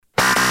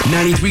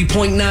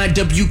93.9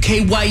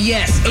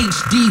 WKYS,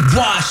 HD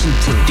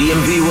Washington.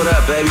 DMV, what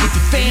up, baby? With the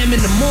fam in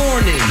the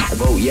morning.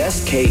 Vote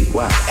yes,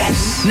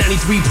 KYS.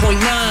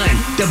 93.9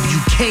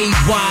 WKYS.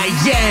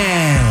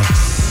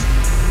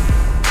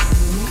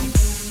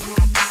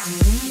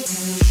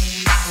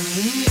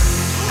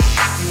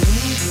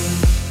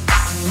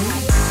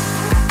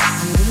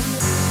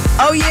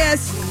 Oh,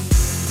 yes.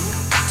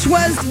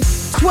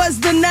 'Twas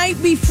the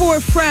night before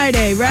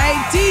Friday, right?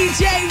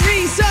 DJ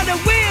Reese on the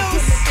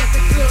wheels.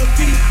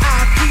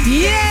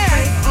 Yeah.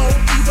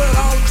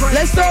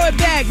 Let's throw it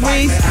back,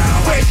 Reese.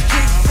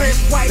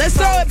 Let's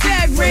throw it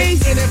back,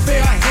 Reese.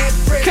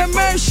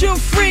 Commercial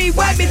free.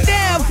 Wipe it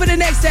down for the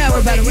next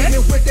hour, by the way.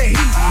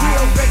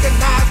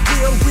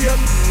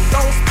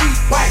 Don't speak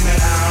white.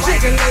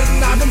 Chicken lady,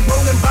 I've been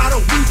rolling by the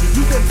week.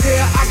 You can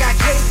tell I got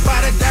cake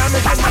by the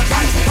diamonds in my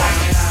teeth.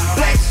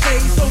 Black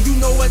shades, so you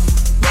know what.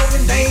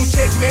 Rolling, they ain't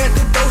check me at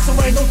the door, so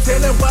ain't no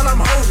telling while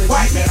I'm holding.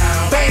 White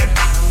bad,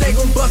 they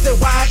gon' bust it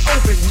wide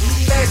open.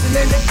 Flashing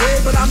in the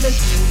bed, but I'm in,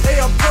 they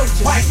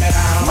approaching. White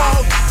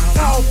small,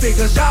 tall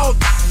figures, y'all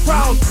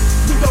proud.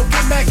 We gon'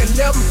 get back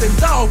 11s and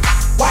dog.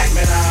 White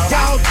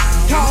y'all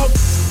call,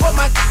 but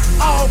my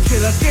all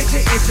killers get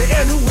you itchy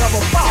and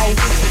whoever fall.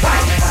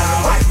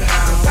 White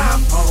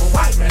I'm on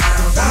white man,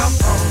 I'm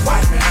on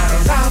white man,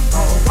 I'm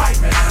on white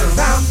man,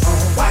 I'm on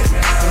white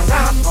man,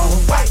 I'm on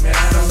white man,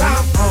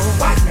 I'm on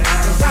white man,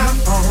 I'm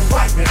on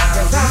white man,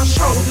 I'm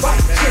showing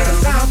white man,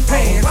 I'm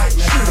paying white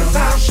shooters,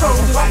 I'm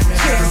showing white man,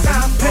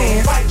 I'm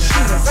paying white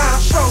shooters, I'm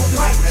showing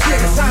white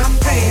man, I'm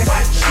paying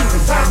white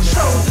shooters, I'm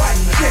showing white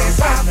man,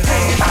 I'm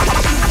paying white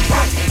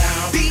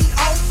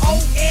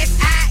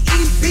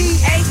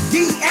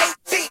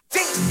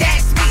BOOSIEBADAC,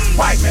 that's me.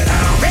 White man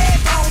out. Red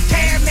bone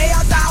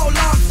caramels all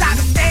on, stop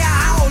and stare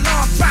all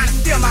on, trying to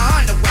steal my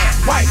underwear.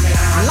 White man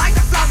out. Like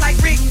the flow like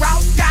Rick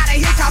Ross, got a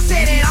hit, y'all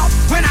set it off.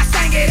 When I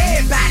sang it,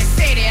 everybody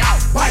set it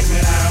off. White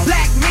man out.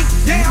 Black meat,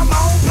 damn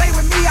on, play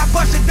with me, I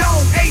bust your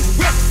dome. 8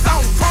 rips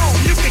on chrome,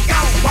 you can go.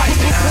 White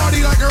man out.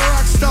 Party like a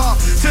rock star,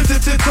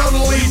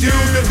 totally dude.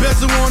 The best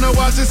who wanna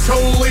watch is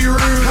totally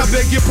rude. I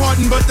beg your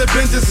pardon, but the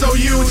bench is so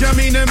huge. I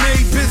mean, it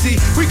made busy.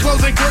 We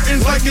closing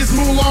curtains like it's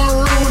Moulin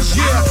Rouge.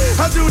 Yeah,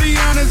 I do the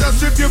honors. I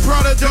strip your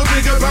Prada,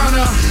 Dolce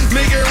Gabbana,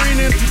 make it rain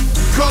and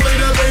call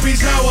it a baby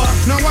shower.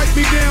 Now wipe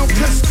me down,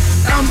 cause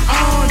I'm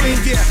on. And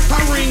yeah, I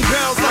ring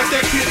bells like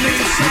that kid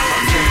named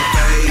Sean.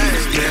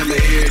 Damn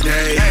it every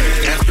day.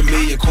 Ask a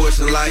million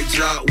questions like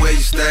Jock, where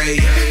you stay?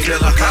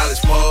 Tell a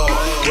college ball,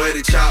 where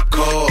the chop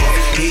call.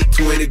 Hit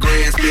 20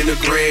 grand, spend a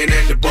grand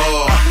at the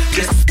bar.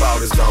 Just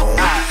about his own.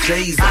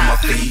 J's on my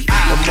feet,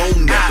 I'm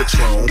on that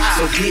Patron.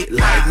 So get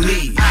like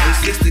me.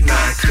 69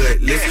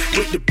 cutlass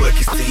with the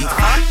bucket seats.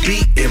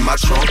 Beat in my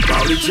trunk,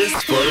 bought it just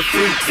for the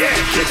freaks.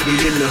 Catch me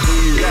in the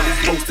hood,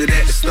 posted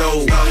at the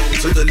stove.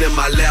 Twiddling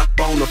my lap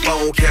on the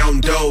phone,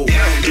 counting dough.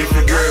 If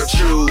a girl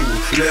choose,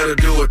 let her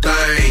do a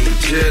thing.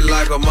 Just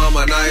like a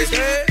mama nice,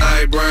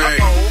 I brain.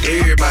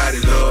 Everybody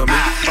love me,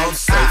 I'm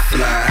so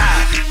fly.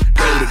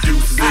 Throw the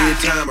deuces every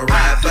time I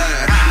ride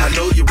by. I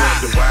know you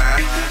wonder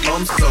why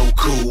I'm so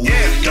cool.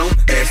 Don't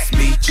ask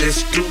me,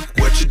 just do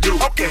what you do.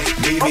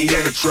 Meet me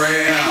in the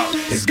trail,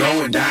 it's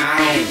going down.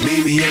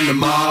 Meet me in the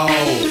mall,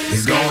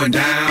 it's going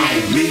down.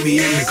 Meet me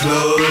in the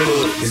club,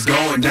 it's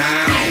going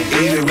down.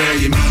 Anywhere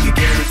you meet me,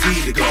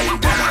 guaranteed to go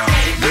down.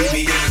 Meet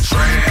me in the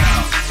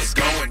trail, it's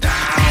going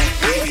down.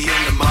 Meet me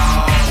in the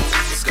mall,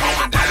 it's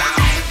going down.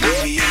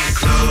 Meet me in the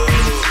club,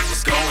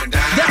 it's going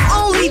down. The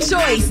only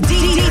choice,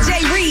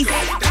 DJ Reese.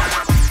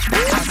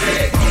 I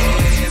said,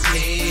 give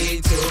me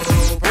 2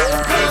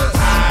 pearls.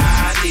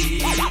 I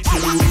need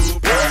 2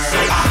 pearls.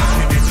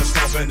 I get to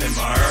stomping in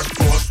my Air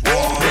Force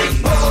One.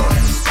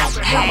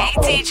 Hey,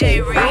 DJ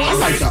Reese. I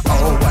like the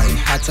all white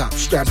high top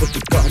strap with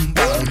the gun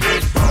bottom.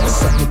 There's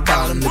something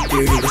about them, the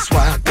dirty, that's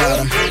why I got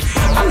them.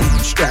 I leave them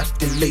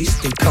strapped and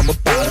laced and come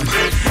about them.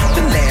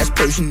 The last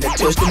person that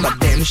touched them, I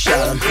damn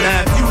shot him.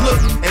 Now if you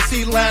look and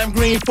see lime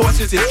green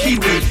forces is kiwi,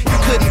 you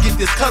couldn't get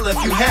this color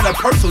if you had a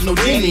purse or no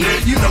genie.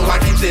 You know I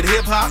keep it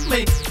hip hop,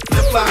 man.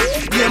 Flip flop,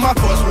 yeah, my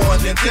first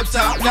one's in tip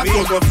top. Now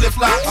we gon' flip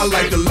flop. I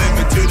like the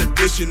limited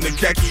edition, the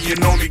khaki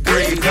and only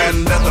green.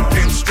 Patent leather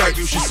pinstripe,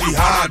 you should see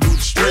how I do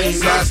the string.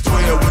 Size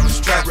 12 with the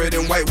strap, red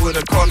and white with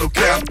a cardinal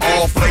cap.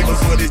 All flavors,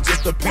 but it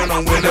just depend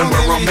on when and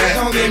where I'm at.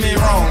 Don't get me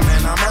wrong,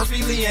 man. I'm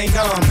Murphy Lee ain't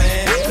dumb,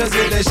 man. Cause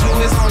if that shoe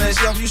is on that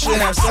shelf, you should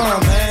have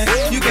some,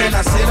 man. You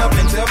cannot sit up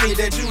and tell me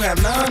that you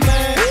have none,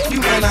 man.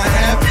 You cannot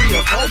have 3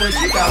 or 4, but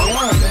you got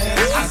 1, man.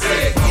 I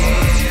said,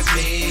 give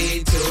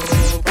me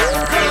 2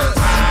 pearls.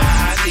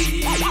 I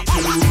need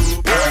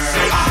 2 pearls.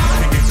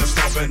 I get to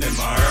stomping in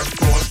my Air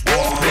Force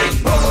One.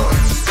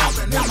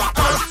 Stomping in my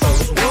Air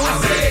Force One. I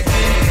said,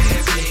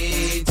 give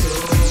me 2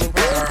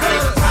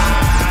 pearls.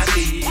 I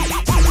need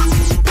 2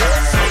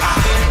 pearls. I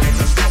get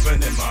to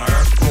stomping in my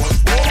Air Force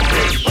One.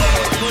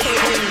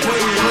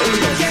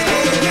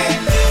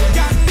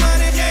 Got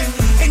money,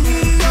 yeah, and you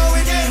know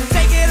it, yeah.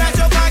 Take it out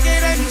your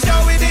pocket and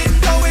show it,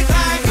 throw it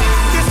like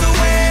this the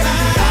way,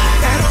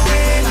 that the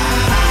way,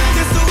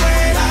 this the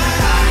way,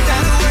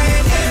 that the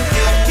way.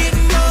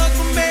 Getting mugs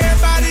from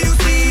everybody you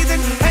see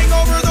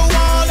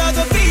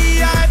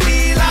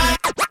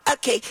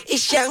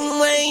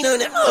Young Wayne on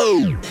them,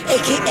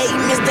 AKA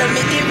Mr.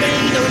 Make It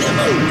Rain on them,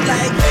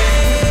 like,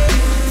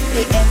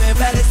 hey,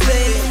 everybody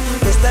say,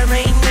 Mr.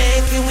 Rain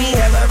Man, can we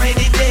have a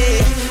rainy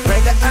day?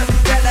 Bring a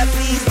umbrella,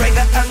 please, bring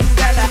a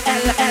umbrella,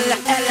 Ella, Ella,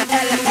 Ella,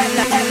 Ella,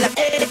 Ella, Ella,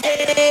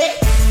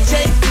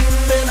 Jake,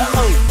 better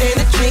hold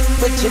and a trick,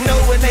 but you know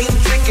it ain't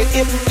trickin'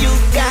 if you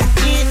got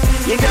it,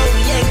 you know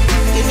we ain't,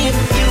 and if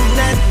you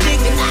not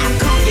thinking, I'll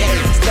cool your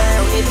ass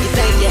down if you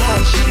think you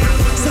hot shit.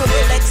 So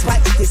relax,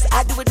 watch this,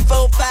 I do it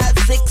 4, 5,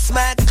 6,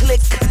 my click,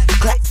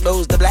 clap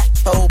goes the black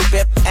pole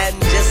pip, and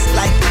just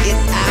like it,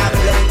 I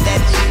blow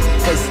that shit,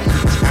 cause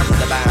I'm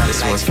the bomb.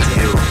 This one's for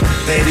you.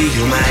 Baby,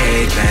 you my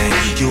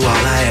everything. You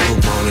all I ever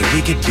wanted. We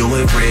could do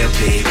it real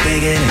big,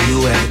 bigger than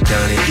you ever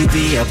done it. You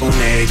be up on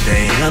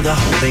everything. Love the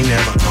whole thing,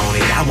 never own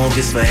it. I want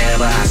this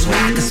forever. I swear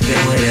I could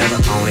spend whatever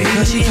on it.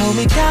 Cause she hold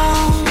me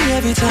down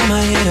every time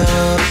I hit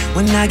her.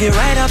 When I get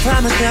right, I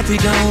promise that we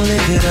gon'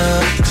 live it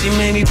up. She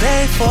made me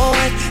beg for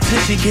it till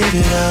she give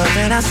it up.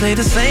 And I say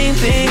the same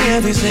thing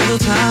every single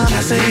time.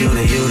 I say you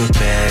the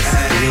best.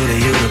 You the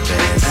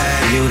best.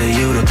 You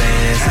the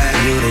best.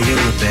 You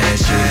the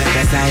best. You the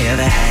best I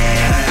ever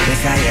had.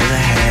 Best I ever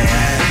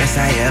had. Best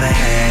I ever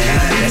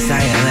had. Best I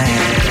ever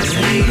had.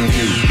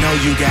 Know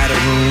you got a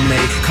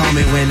roommate. Call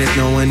me when there's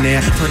no one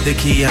there. Put the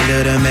key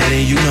under the mat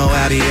and you know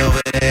I'll be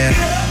over there.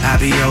 I'll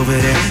be over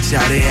there.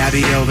 Shout it, I'll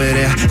be over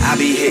there. I'll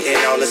be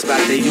hitting all the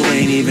spots that you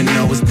ain't even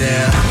know was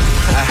there.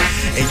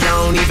 And you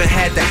don't even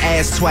have to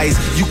ask twice.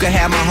 You can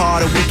have my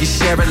heart or we can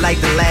share it like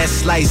the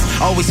last slice.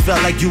 Always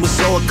felt like you were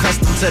so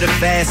accustomed to the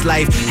fast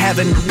life.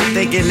 Having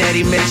thinking that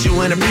he met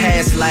you in a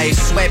past life.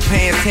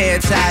 Sweatpants, hair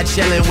tied,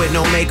 chilling with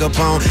no makeup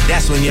on.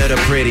 That's when you're the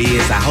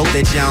prettiest. I hope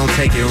that you don't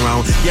take it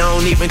wrong. You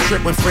don't even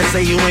trip when friends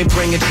say you ain't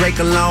bringing Drake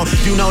along.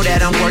 You know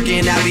that I'm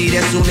working, I'll be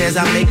there soon as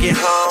I make it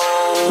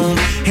home.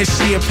 And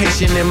she a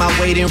patient in my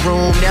waiting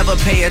room. Never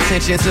pay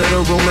attention to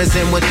the rumors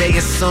and what they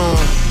assume.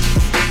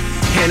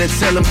 And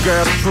until them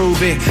girls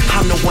prove it,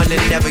 I'm the one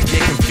that never get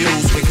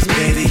confused with. Cause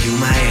baby, you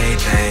my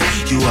everything.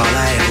 You all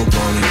I ever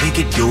wanted. We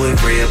could do it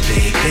real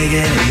big,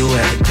 bigger than you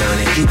ever done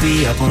it. You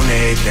be up on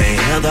everything,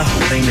 love the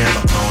whole thing,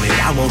 never own it.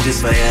 I want this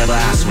forever,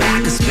 I swear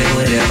I could spend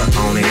whatever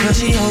on it. Cause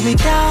she hold me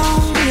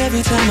down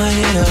every time I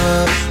hit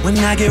her. When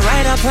I get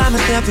right, I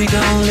promise that we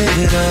gon' live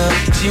it up.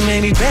 She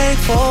made me beg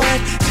for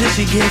it till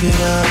she give it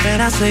up.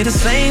 And I say the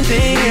same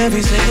thing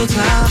every single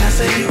time. I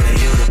say you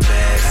the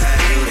best.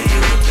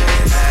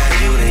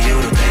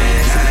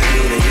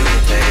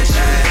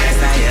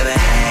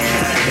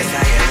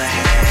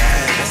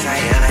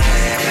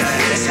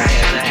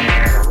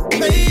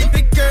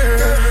 Baby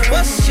girl,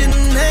 what's your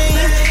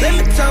name? Let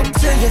me talk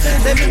to you,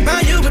 let me buy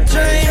you a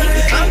drink.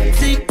 I'm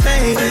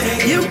T-Pain,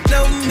 you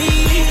know me.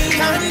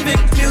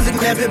 Convict music,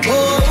 happy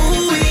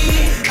boy.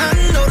 I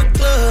know the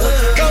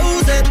club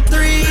goes at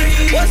 3.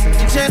 What's the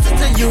chances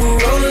of you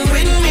rolling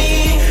with me?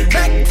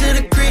 Back to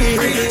the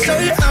crib, show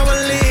you how I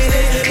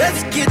live.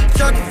 Let's get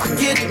drunk,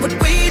 forget what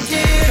we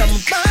did. Come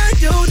buy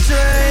you a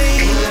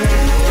drink.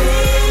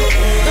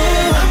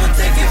 I'ma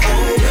take it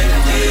home with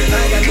me. I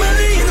got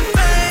money in the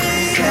bank.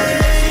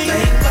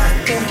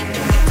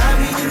 I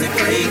be in the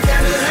great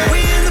Cadillac. We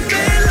in the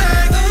bed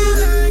like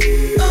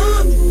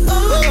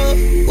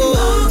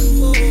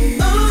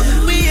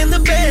we in the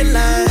bed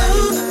like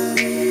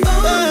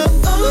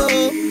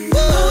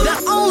the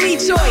only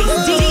choice,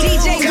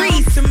 DJ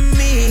Reese. To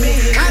me,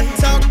 I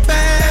talk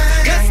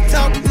bad, let's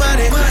talk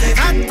money.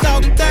 I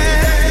talk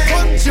that,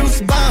 want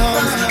juice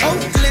bombs,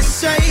 Oakley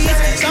shades,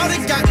 so they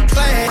got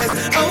class.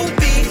 Oh,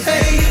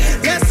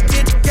 behave, let's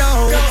get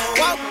going,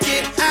 walk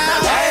it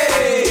out.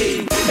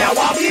 Hey, now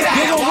walk it out.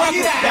 Now walk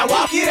it out. Now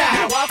walk it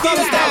out.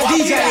 Color style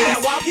DJ.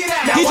 Walk it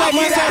out. DJ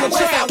Montana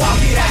Trap.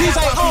 DJ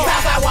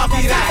walk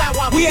it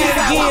out. We at it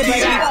again,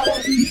 baby.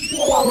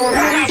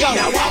 Here we go.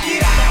 Now walk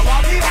it out. Now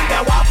walk it out.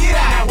 Now walk it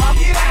out.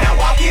 Now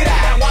walk it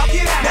out. Now walk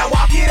it out. Now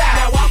walk it out.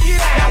 Now walk it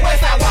out. Now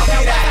west side walk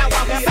it out.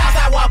 South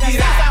side walk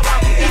it out.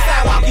 East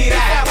side walk it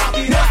out.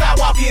 North side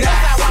walk it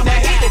out. Now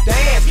hit the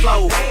dance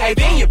floor. Hey,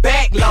 bend your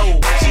back low.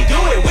 She do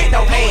it with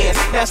no hands.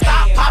 Now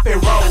stop, pop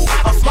and roll.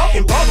 I'm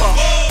smoking bubble.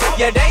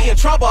 Yeah, they in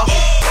trouble.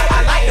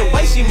 I like the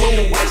way she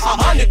move.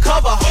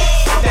 Undercover.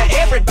 Now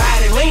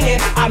everybody leaning.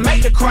 I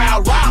make the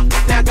crowd rock.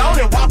 Now go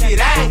and walk it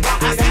out.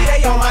 I see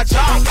they on my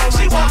job.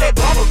 She want that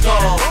bubble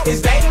gum.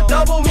 Is they the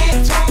double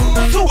mint?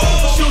 Two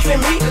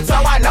shooting me, so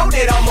I know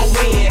that I'ma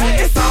win.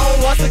 It's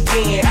on once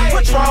again.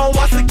 Patron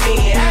once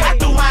again. I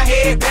threw my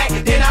head back,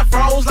 then I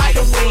froze like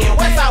the wind.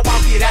 West side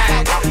walk it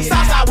out.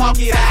 South side walk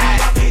it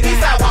out. East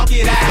side walk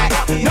it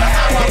out. North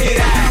side walk it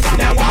out.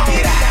 Now walk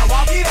it out. Now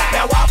walk it out.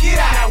 Now walk it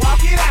out. Now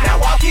walk it out. Now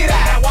walk it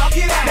out. Now walk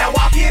it out. Now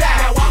walk it out.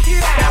 Now walk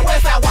it out. Now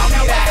west side walk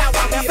it out.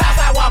 South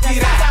side walk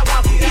it out.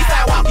 East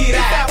side walk it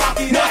out.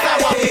 North side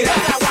walk it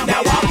out. Now walk it out. Now walk it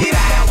out. Now walk it out. Now walk it out. Now walk it out.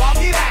 Now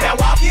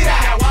walk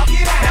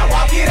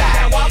it out.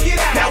 Now walk it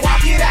out. Now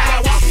walk it out.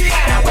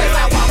 Now west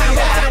side walk it out.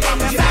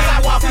 South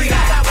side walk it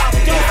out. East side walk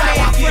it out.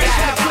 North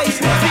side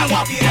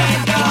walk it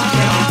out.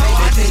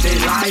 I think they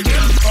like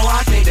it. Oh,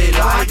 I think they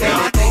like it.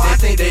 I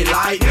think they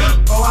like it.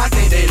 Oh, I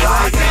think they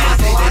like it.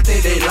 I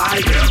think they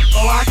like it.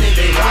 Oh, I think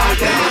they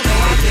like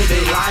it.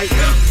 like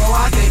me. Oh,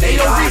 I think they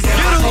like me.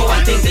 Oh,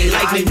 I think they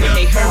like me when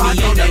they heard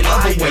me on the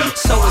other way.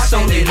 So it's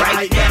only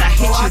right that I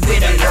hit you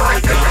with another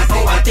one.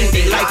 Oh, I think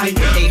they like me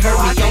when they heard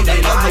me on the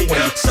other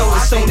way. So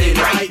it's only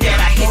right that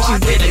I hit you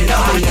with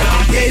another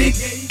one. Yeah,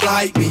 these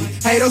like me,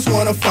 haters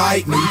wanna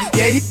fight me.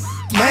 Yeah, these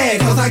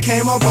mad cause I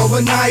came up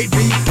overnight, B.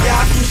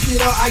 Yeah, I switched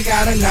it up, I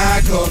got a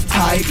knock up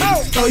tightly.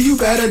 So you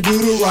better do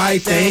the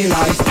right thing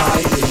like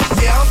Spike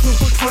Lee. Yeah, I'm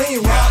super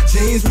clean, rock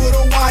jeans with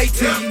a white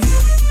tee.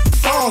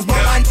 Songs,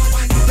 but I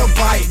need to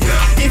bite me.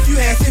 If you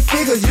had six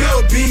figures,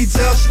 you'll be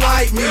just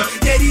like me.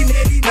 Yeah, these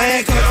niggas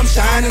mad cause I'm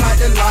shining like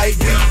the light,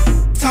 B.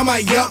 Talking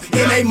about yup,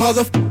 in they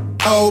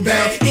old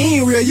bag.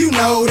 Ain't real, you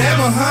know that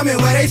Muhammad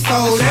where they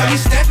sold. They be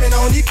stepping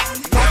on these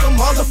like a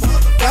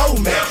motherfucker dough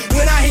man.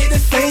 When I hit the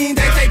scene,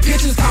 they take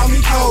pictures, call me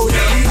cold.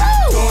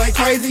 Going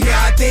crazy,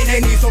 yeah, I think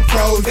they need some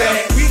pros.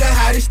 We the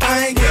hottest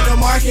thing in the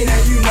market,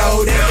 and you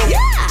know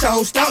that.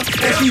 So stuck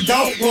that you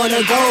don't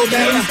wanna go.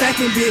 That we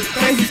stacking big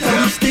crazy, so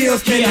we still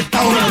spinning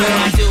throw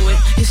I do it.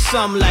 It's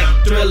something like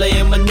Thriller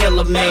in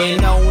Manila,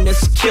 man. Known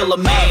as Killer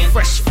Man,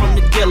 fresh from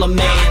the Dilla,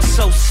 man.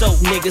 So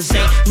niggas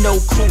ain't no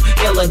crew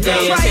iller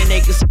than 10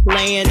 acres of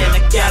land, and I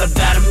got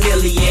about $1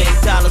 million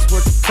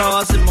worth of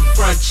cars in my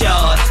front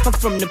yard. I'm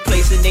from the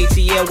place in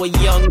ATL where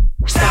young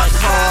start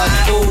hard.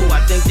 Ooh,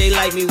 I think they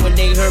like me when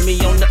they heard me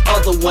on the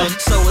other one.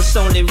 So it's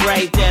only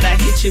right that I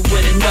hit you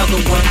with another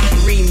one.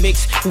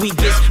 Remix, we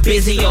get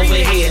busy over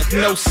here.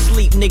 No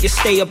sleep, niggas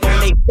stay up on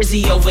they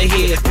busy over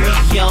here.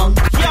 We young,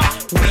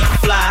 we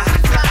fly,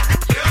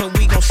 and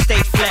we gon'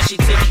 stay flashy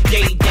till the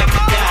day that we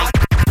die.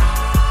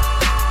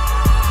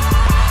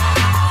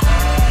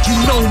 You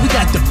know we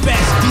got the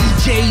best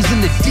DJs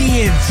in the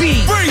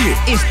DMV. Bring it!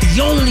 It's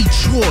the only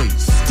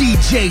choice.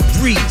 DJ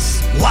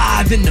Reese,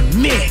 live in the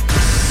mix.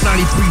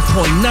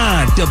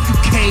 93.9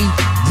 WKYS.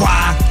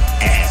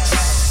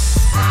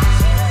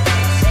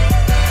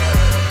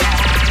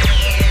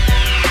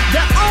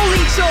 The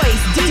only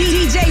choice,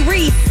 DJ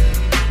Reese.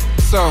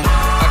 So,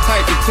 I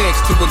typed a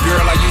text to a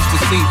girl I used to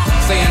see,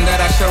 saying that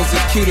I shows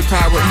this cutie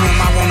pie with whom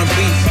I wanna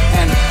be.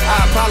 And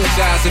I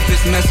apologize if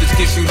this message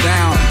gets you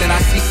down. Then I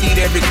CC'd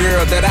every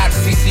girl that I'd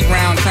CC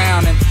round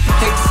town. And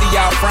hate to see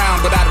y'all frown,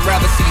 but I'd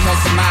rather see her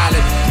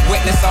smiling.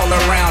 Wetness all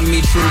around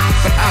me, true,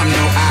 but I'm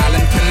no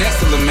island.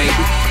 Peninsula,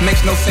 maybe.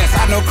 Makes no sense,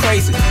 I know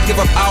crazy.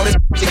 Give up all this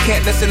the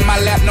cat that's in my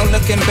lap, no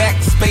looking back.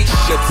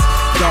 Spaceships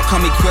don't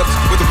come equipped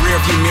with the rear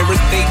view mirrors.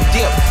 They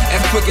dip as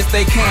quick as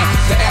they can.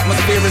 The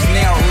atmosphere is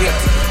now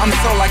ripped. I'm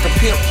so like a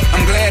pimp,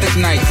 I'm glad it's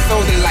night. So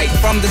the light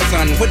from the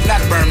sun would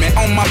not burn me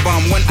on my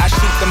bum when I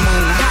shoot the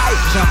moon. I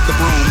jump the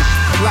broom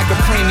like a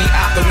preemie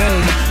out the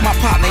womb. My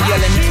partner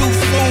yelling too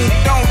soon.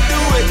 Don't do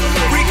it,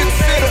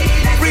 reconsider,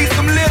 read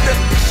some litter.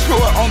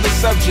 Sure on the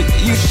subject,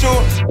 you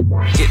sure?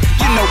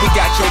 You know we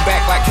got your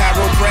back like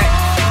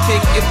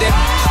chiropractic. If that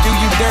do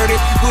you dirty,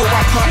 we'll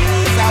wipe her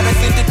out as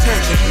in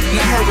detergent.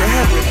 Now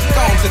hurry,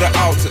 go on to the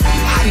altar.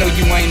 I know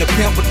you ain't a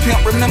pimp, but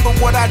pimp, remember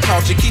what I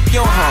taught you. Keep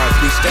your heart,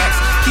 3 stacks.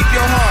 Keep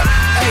your heart,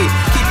 hey,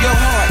 keep your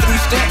heart, 3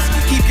 stacks.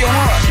 Keep your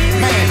heart,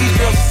 man, these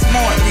girls are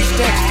smart. 3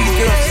 stacks, these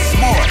girls are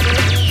smart.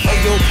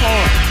 Play your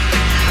part.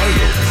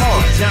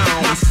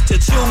 Jones to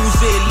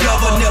choose it,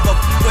 lover, never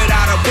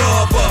without a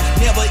rubber,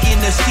 never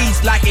in the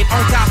sheets like it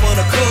on top of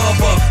the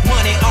cover.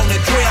 Money on the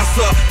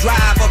dresser,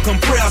 drive a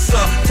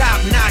compressor,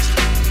 top notch,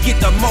 get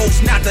the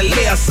most, not the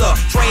lesser.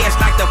 Trash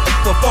like the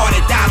for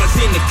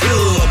 $40 in the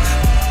club.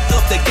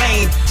 Up the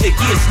game, she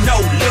gets no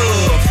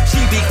love. She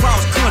be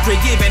cross country,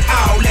 giving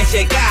all that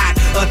she got.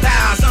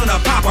 1,000 a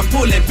pop, I'm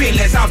pulling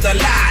billions off the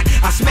lot.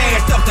 I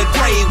smashed up the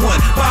gray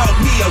one, bought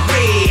me a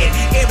red.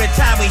 Every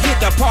time we hit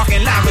the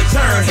parking lot, we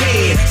turn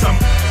head. Some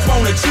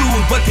wanna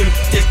choose, but them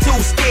just too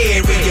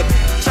scary. You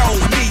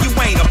chose me, you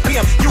ain't a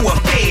pimp, you a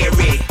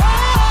fairy.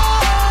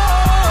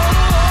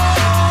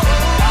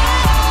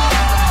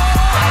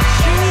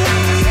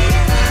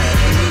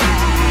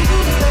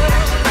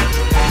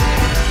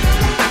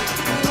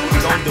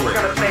 Do it.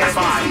 That's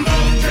fine.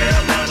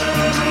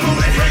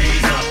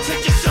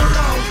 Take your shirt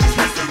off,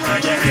 twist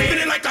around your head,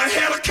 spinning like a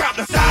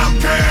helicopter. South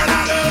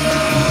Carolina.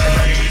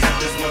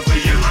 This one's for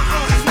you.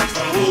 This one's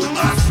for who?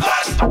 Us.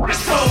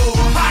 It's so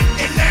hot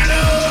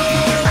Atlanta.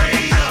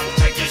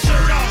 Take your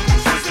shirt off,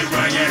 twist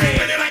around your head,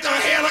 spinning like a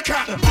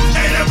helicopter.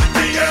 And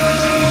everything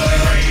else.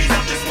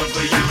 This one's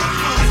for you.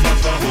 This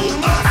one's for who?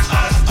 Us.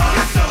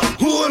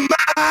 Who am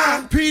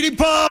I? Petey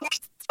Bob.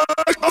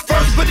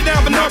 First, put it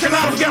down for North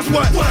Carolina. Guess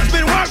what? It's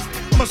been worse.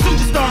 I'm a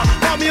superstar,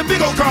 bought me a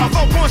big old car,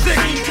 4.6.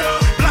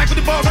 Black with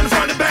the ball from the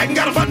front and back, and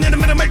got a button in the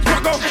middle, make the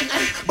truck go.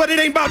 But it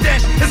ain't about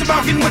that, it's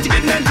about getting what you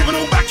getting and giving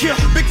on back here.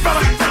 Big fella,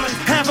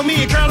 half of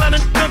me in Carolina,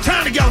 no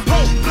time together.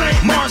 Hope,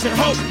 Mars and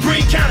Hope,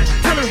 Green County,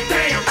 Tillery,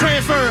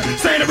 transfer,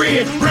 Santa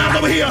Red, round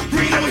over here,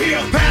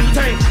 pass the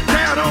tank,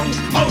 down on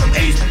Oldham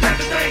East,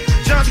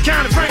 Johnson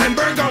County,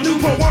 Franklinburg, on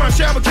Newport, Warren,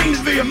 Shelby,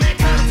 Kingsville,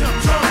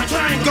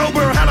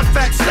 Goldboro,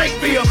 Halifax,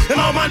 Stateville, and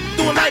all my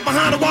doing life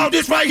behind the wall.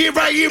 This right here is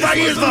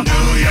the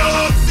New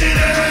York City.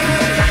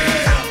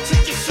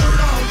 Take your shirt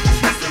off,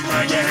 twist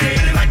around your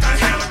head like a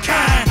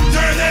helicopter.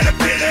 Turn that a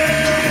pity.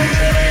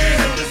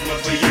 This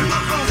one's for you.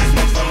 This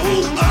one's for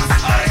who?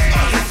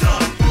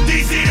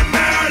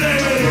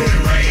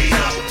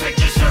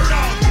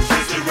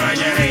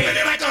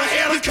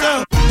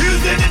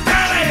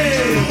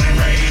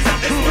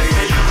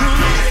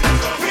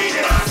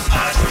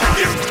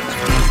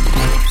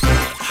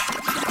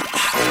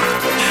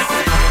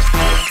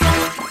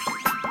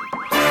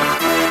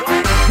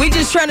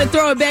 trying to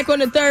throw it back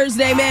on a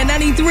Thursday, man.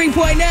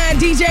 93.9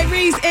 DJ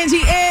Reese,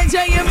 Angie Ange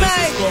on your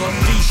mic.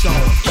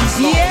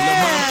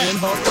 Yeah. And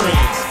her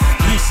friends.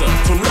 Lisa,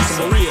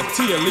 Teresa, Maria,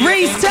 Tia, Leah,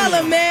 Reese, tell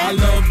him, man. I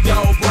love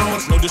y'all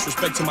bros. No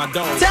disrespect to my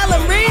dog. Tell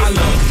him, Reese. I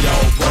love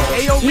y'all bros.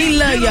 Hey, yo, we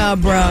love y'all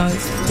bros.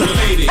 To the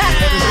ladies,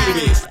 every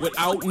babies,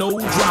 without no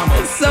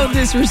drama. So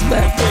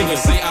disrespectful. Niggas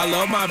say I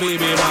love my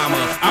baby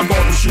mama. I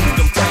bought them shoes,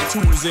 them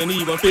tattoos, and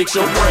even fix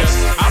your breasts.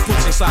 I put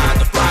you inside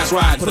the flies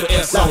ride, put an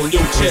S on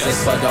your chest. This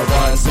is for the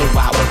ones who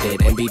ride with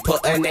it and be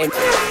putting in.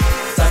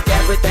 Suck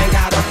everything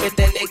out of it,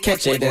 then they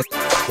catch it. And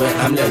when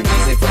I'm the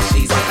wheezy for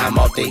sheezy, I'm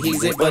off the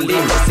heezy. Believe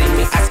me, see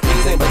me, I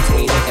squeeze in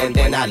between it, and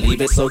then I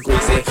leave it so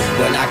greasy.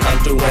 When I come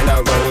through in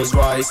a Rolls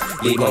Royce,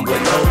 leave them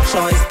with no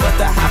choice but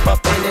to hop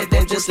up in it,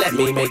 then just let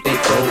me make they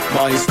throat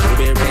moist.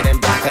 Ruby red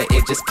and black,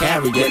 it just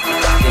carry it.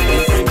 Give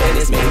me 3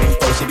 minutes, maybe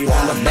before she be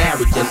wanna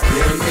marry it. Give me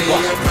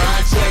a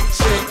project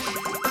chick.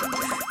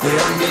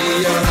 Give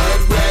me a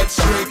hood rat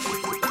trick.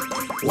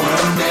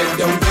 One that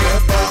don't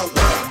give a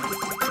what.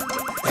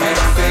 And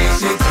say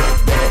she took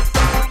that.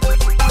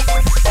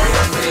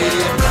 Give me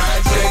a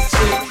project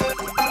chick.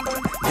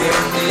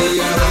 Give me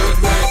a hood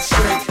rat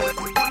trick.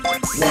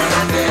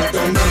 One that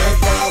don't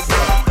give a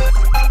what.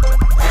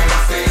 And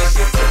say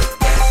she took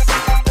that.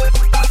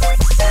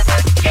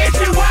 If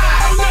you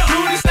wild, do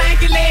the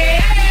stanky leg,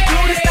 do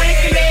the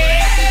stanky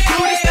leg, do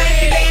the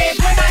stanky leg.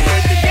 When I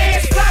hit the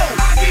dance floor,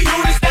 do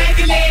the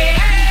stanky leg,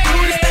 do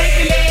the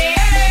stanky leg,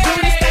 do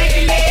the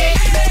stanky leg.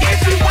 If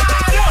you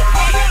wild,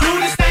 do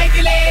the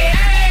stanky leg,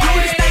 do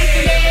the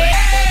stanky leg,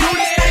 do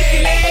the stanky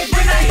leg.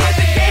 When I hit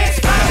the dance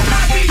floor,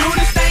 do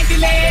the stanky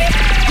leg,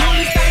 do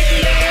the stanky leg, do the stanky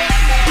leg.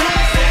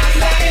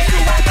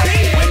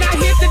 When I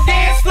hit the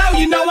dance floor,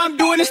 you know I'm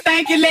doing the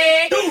stanky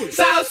leg.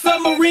 South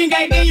submarine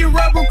gang, then you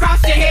rub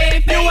across your head.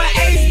 If you an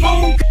ace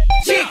boom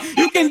chick,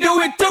 you can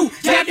do it too.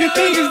 Snap your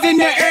fingers in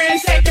the air and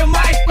shake your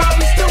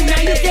microphones too.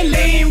 Now you can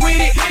lean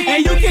with it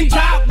and you can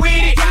drop with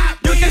it.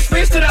 You can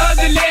switch to the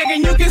other leg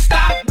and you can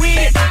stop with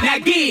it. Now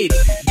get it,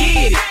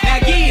 get it, now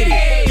get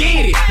it,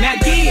 get it, now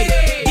get it,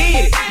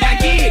 get it, now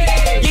get it,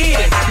 get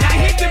it. Now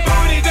hit the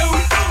booty do,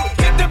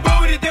 hit the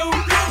booty do.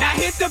 Now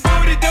hit the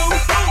booty do,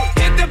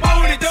 hit the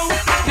booty do.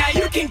 Now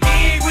you can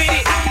gig with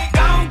it,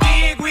 don't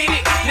gig with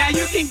it. Now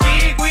you can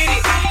gig with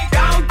it,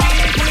 don't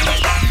gig with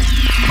it.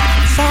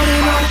 Shout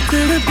it out to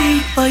the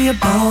beat for your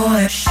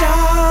boy.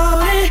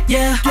 Shout it,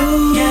 yeah,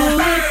 do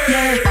it,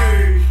 yeah.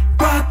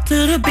 Rock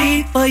to the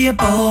beat for your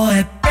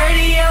boy.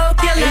 Radio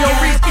killer,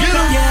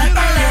 yeah.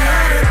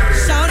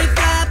 Shout it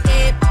clap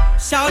it,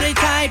 shout it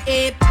tight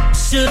it.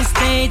 Should've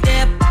stayed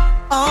there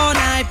all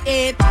night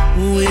it.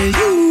 With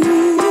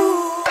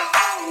you,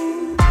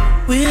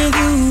 with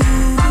you.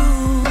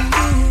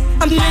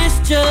 I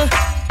missed your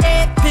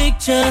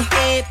picture.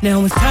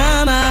 Now it's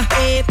time I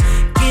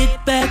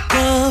get back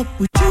up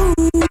with you,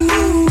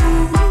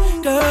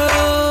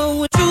 girl,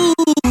 with you.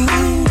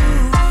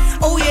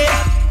 Oh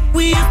yeah,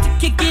 we used to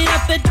kick it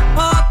up at the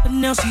park, but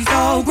now she's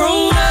all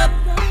grown up,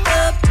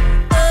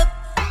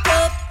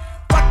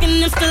 rocking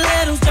them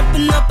stilettos,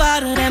 jumping up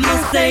out of that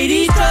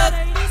Mercedes truck.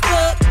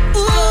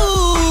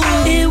 Ooh,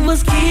 it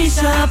was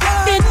Keisha,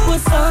 it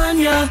was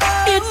Sonya,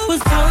 it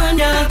was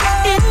Tanya,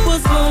 it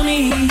was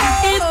Monique,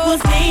 it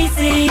was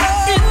Niecy,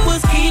 it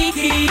was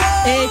Kiki.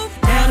 Hey,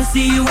 now to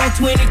see you at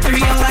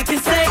 23, all I can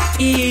say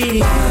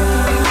is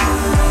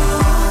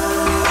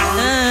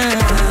man,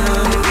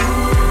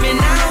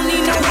 I don't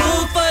need no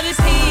room for this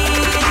heat.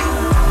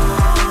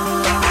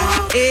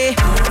 Yeah,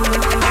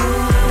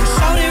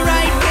 shout it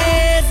right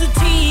there's a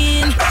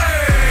 10,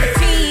 a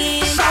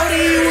 10. Shout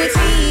it you a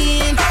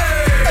 10,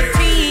 a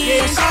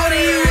 10. Shout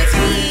it you a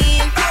 10,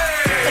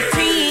 a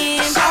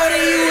 10. Shout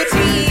it you a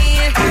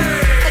 10,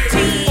 a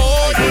 10.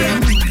 Oh yeah.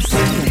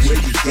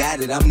 Got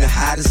it, I'm the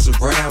hottest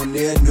around.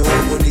 They'll know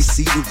it when they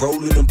see you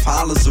rolling them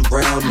polars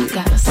around me.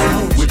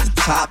 With the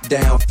top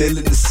down,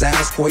 feeling the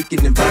sounds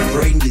quaking and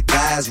vibrating your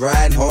thighs,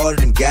 riding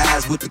harder than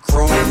guys with the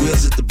chrome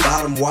wheels at the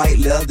bottom, white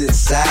leather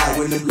inside.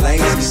 When them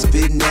lanes be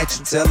spitting at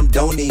you, tell them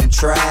don't even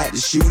try to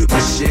shoot at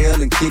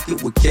Michelle and kick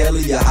it with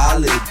Kelly. You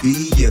holler at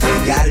B, you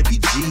gotta be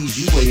G's,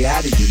 you way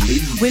out of your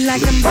league. We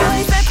like them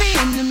boys that be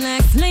in them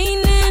legs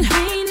leaning,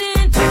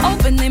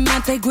 open them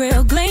out, they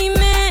grill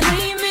gleaming,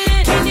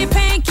 candy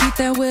paint, keep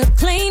that whip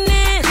cleaning.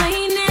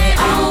 They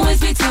always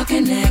be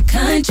talking that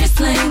country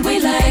slang. We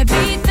like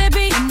beat that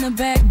beat in the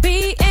back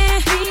beating.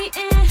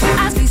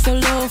 I see so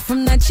low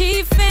from that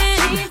chiefin'.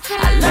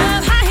 I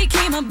love how he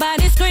keep my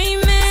body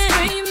screaming. A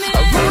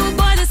rude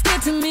boy that's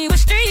good to me with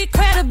street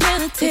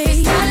credibility. If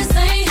his status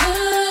ain't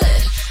hood,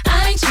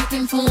 I ain't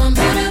checking for him.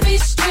 Better be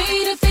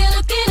street if you're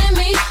looking at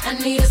me. I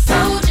need a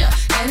soldier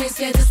and he's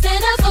scared to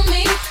stand up for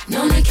me.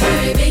 Known to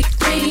carry big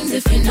things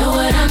if you know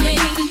what I mean.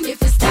 If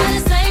his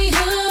status ain't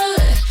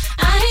hood,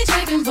 I ain't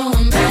checking for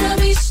him. Better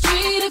be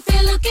street if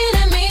you're looking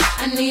at me.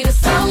 I need a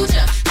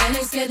soldier and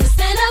he's scared to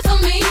stand up for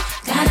me.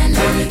 Gotta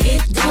know to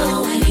get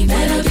dough and he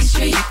better be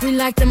street. We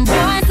like them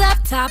boys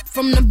up top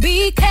from the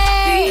BK.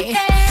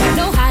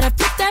 Know how to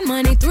flip that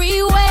money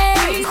 3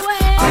 ways.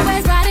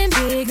 Always riding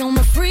big on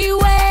the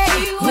freeway.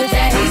 With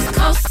that East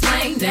Coast Coast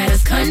slang, that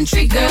is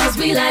country girls.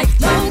 We like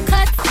low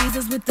cut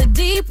teasers with the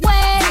deep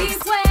waves.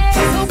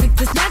 So quick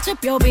to snatch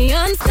up your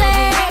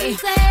Beyonce.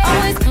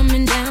 Always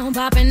coming down,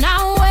 popping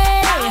our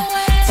way.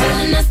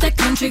 Telling us that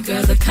country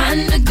girls are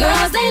kind of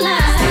girls they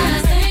like.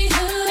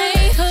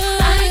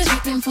 I ain't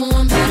checking for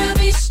them, better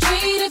be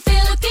street if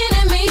you're looking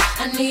at me.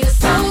 I need a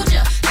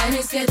soldier that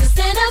ain't scared to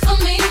stand up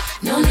for me.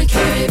 Known to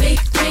carry big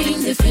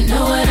things if you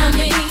know what I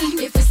mean.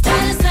 If it's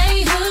status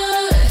ain't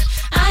hood,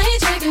 I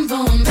ain't checking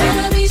for them,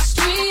 better be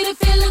street if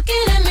you're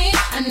looking at me.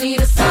 I need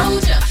a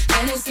soldier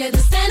that ain't scared to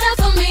stand up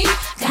for me.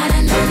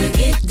 Gotta know to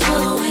get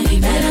dough and he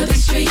better be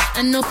street.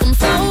 I know some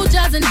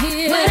soldiers in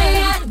here. Where they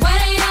at? Where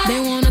they at? They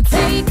wanna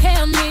take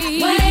care of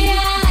me. Where they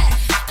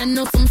at? I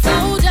know some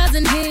soldiers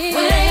in here.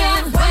 Where they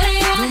at? Where they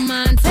at? Don't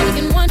mind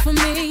taking one for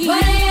me.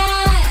 Where they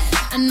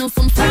at? I know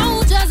some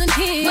soldiers in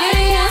here. Where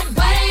they at?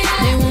 Where they at?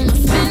 They wanna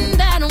spend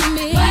that on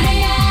me. Where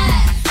they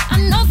at? I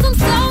know some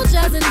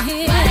soldiers in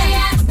here. Where they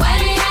at? Where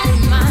they at?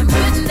 Don't mind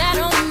putting that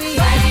on me.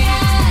 Where they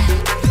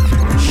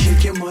at?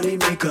 Shake your money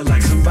maker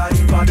like somebody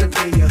about to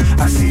pay ya.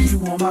 I see you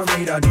on my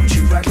radar, don't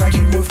you act like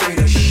you afraid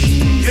of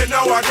shit. You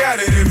know I got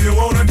it. If you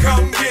wanna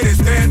come get it,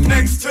 stand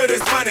next to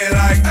this money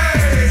like,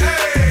 hey,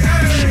 hey,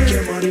 hey. Shake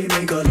your money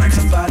maker like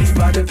somebody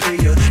about to pay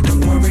ya.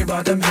 Don't worry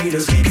about them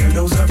haters, keep your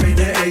nose up in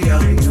the air.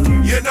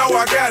 You know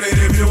I got it.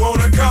 If you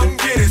wanna come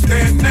get it,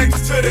 stand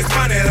next to this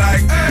money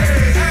like,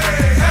 hey,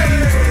 hey,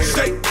 hey.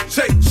 Shake,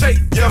 shake, shake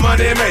your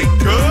money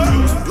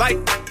maker. Like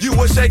you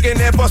was shaking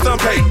it for some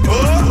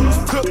paper.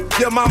 Took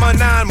your mama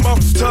 9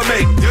 months to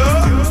make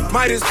ya.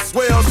 Might as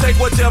well shake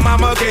what your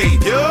mama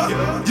gave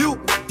ya.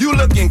 You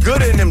looking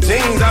good in them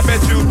jeans. I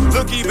bet you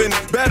look even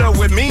better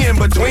with me in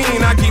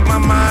between. I keep my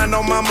mind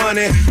on my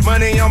money,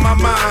 money on my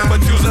mind.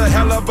 But you's a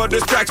hell of a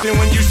distraction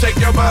when you shake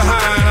your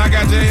behind. I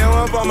got J.O.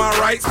 up on my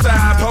right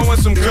side, pouring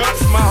some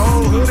cups. My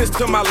whole hood is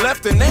to my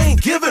left and they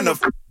ain't giving a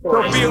f.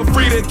 So feel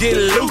free to get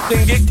loose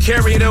and get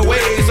carried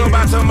away. So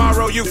by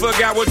tomorrow you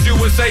forgot what you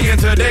were saying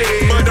today.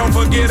 But don't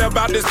forget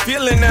about this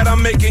feeling that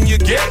I'm making you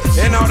get.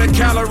 And all the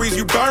calories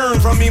you burn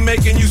from me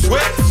making you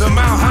sweat. The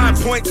mile high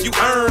points you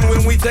earn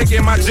when we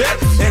taking my jet.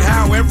 And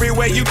how every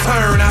way you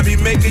turn I be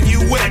making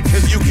you wet.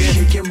 Cause you can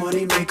shake your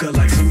money maker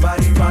like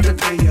somebody about to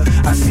pay ya.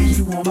 I see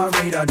you on my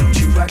radar, don't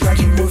you act like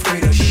you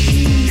afraid of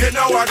shit. You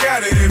know I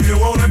got it. If you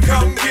wanna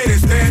come get it,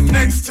 stand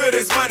next to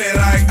this money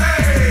like,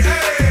 hey,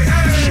 hey,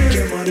 hey. Shake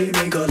your money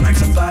maker like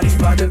somebody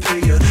about to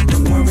pay ya.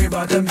 Don't worry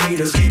about them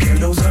haters, keep your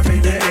nose up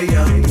in the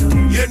air.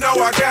 You know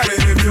I got it.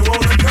 If you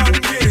wanna come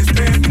get it,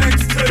 stand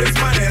next to this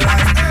money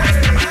like,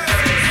 hey, hey.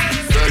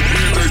 Back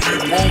then they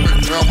didn't want me,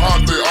 now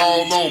hot they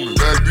all on me.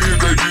 Back then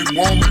they didn't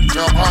want me,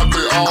 now hot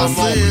they all on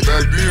me.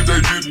 Back then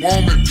they didn't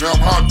want me, now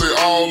hot they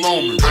all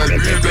on me. Back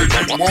then they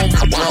didn't want me,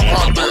 now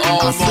hot they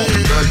all on me.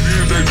 Back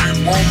then they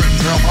didn't want me,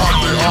 now hot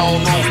they all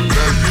on me.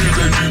 Back then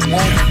they didn't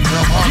want me,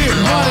 now hot they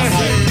all on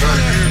me. Back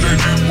then they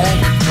didn't want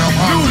me, now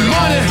hot they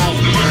all on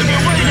me.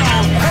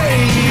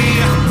 Hey,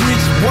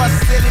 rich boy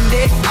selling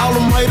that, all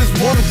them haters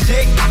wanna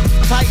check.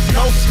 Tight,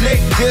 no slick,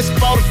 just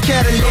bought a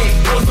Cadillac.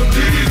 Throw some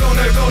D's on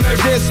that,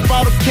 just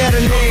bought a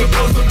Cadillac.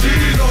 Throw some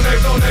D's on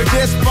that,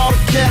 just bought a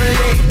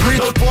Cadillac.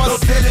 Rich boy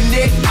selling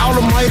that, all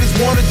them haters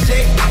wanna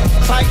check.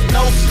 Tight,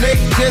 no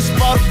slick, just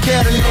bought a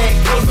Cadillac.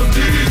 Throw some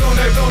D's on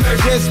that,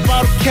 just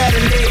bought a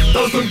Cadillac.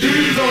 Throw some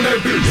D's on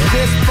that bitch.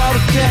 Just bought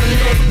a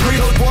Cadillac.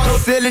 Rich boy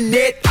selling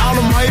that, all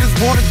them haters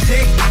wanna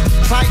check.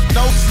 Tight,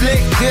 no slick,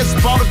 just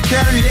bought a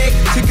Cadillac.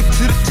 Took it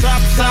to the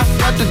top,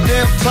 got the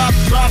damn top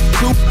drop.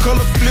 2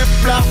 color flip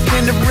flop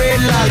in the red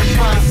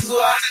lollipop. So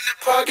I was in the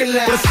parking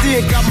lot, but I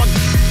still got my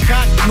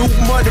cock, new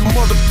money,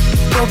 mother.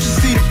 Don't you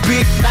see the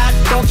big knot?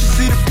 Don't you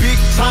see the big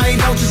tie?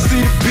 Don't you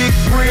see the big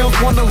grills?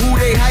 Wonder who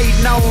they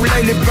hating on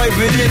lately,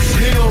 baby. This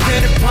him.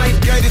 Danny Pint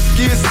gated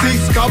skin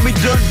seats, call me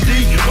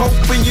Dundee.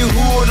 Hoping you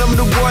hood, I'm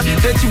the one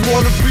that you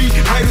wanna be.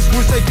 Haters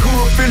wish they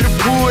could feel the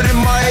wood in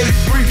my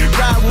 83.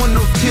 Ride with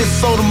no tits,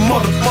 so the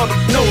mother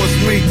know it's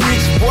me.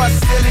 Rich boy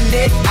selling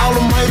that, all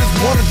them haters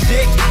wanna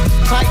check.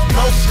 Tight,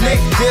 no slick,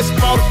 just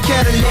bought a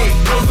Cadillac.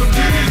 Throw some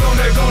D's on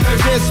that,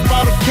 just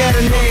bought a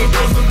Cadillac.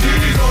 Throw some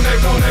D's on that,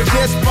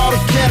 just bought a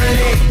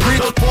Cadillac.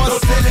 Rich boy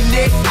selling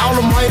it, all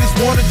them haters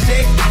wanna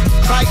check.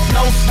 Tight,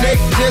 no slick,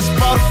 just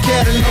bought a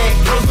Cadillac.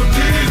 Throw some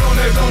D's on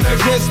that,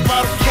 just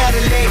bought a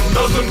Cadillac.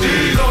 Throw some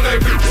D's on that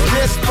bitch.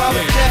 Just bought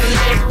a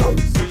Cadillac.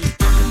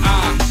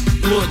 I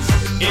put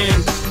in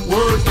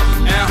work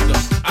after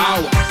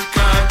our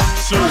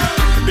concert.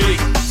 Big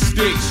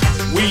sticks,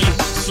 we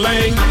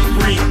slang,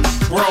 free,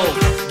 bro.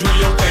 Do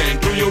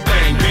your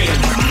thing, man.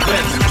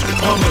 Let's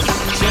Hummers,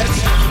 jets,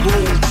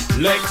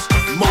 Rolex,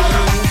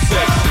 mobile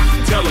sex,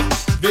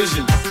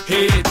 television,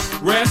 head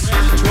rest,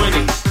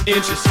 20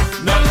 inches,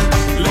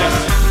 nothing less.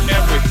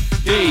 Every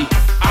day,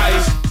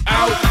 eyes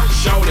out,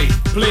 shorty,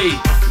 play,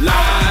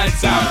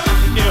 lights out.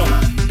 M,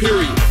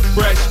 period,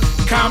 fresh,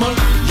 comma,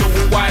 your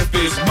wife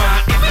is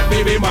my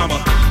baby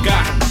mama.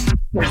 Got,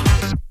 woo,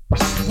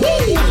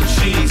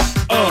 she's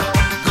a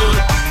good,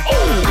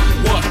 oh,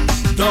 what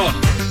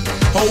the.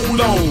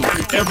 Hold on,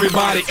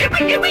 everybody,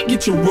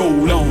 get your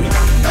roll on.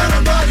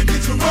 Everybody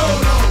get your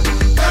roll on.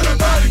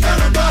 Everybody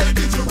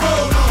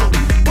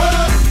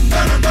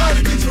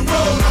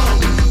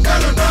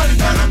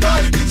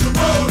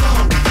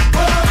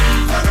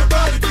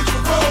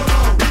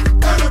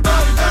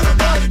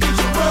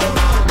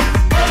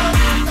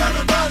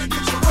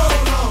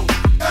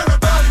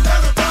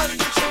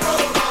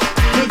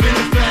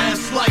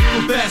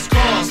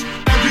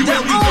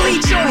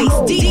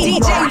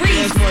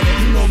Benz money.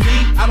 You know me,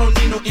 I don't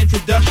need no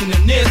introduction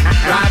in this.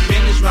 Ride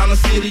Bentley's round the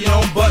city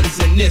on buttons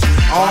in this.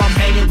 Arm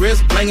hanging,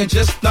 wrist blinging,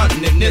 just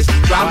stunting in this.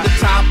 Drop the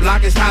top,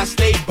 block is high,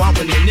 stay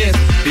bumping in this.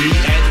 Be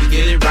as you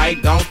get it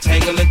right, don't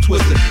tangle and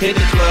twist it. Hit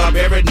the club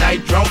every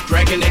night, drunk,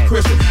 drinking and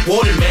crystal.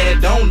 Water man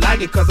don't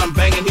like it cause I'm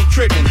banging, he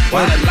tricking.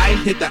 When the light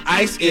hit the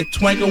ice, it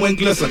twinkle and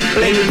glisten.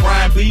 Baby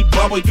Brian B.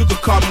 Bubble, you can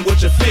call me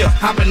what you feel.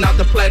 Hopping out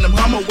the platinum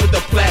Hummer with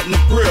the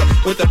platinum grill.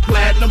 With the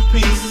platinum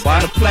pieces,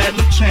 the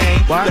platinum chain,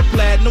 the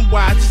platinum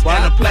watch,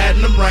 and the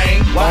platinum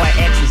ring. Boy,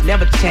 exes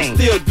never change.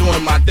 Still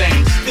doing my thing,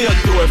 still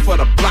do it for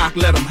the block,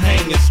 let them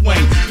hang and swing.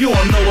 You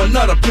don't know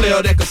another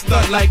player that can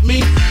stunt like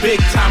me. Big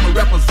time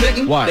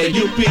representing the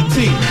UPT.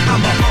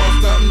 I'm a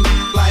monster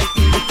like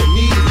you with the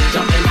knee.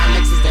 Jumping out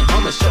Lexus and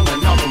Hummer,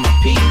 showing off on my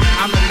peak.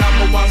 I'm the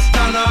 #1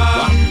 stunner.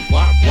 The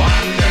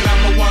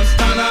 #1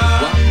 stunner.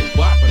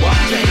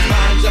 James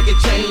Bond, Jackie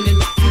Chain in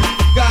the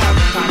God.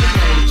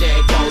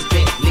 Jaguars,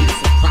 Bentleys,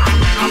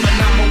 I'm the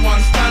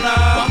 #1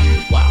 stunner.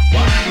 The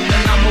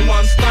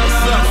 #1 stunner.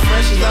 What's up?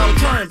 Fresh is out of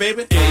turn,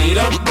 baby.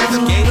 Gator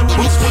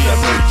boots with the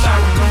search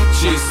out.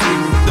 Just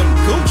them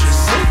Gucci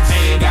suits.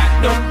 Ain't got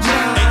no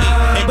job,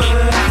 but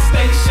I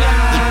stay shy.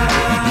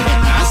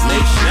 I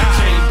stay shy.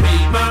 Can't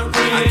pay my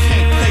rent. I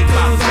can't pay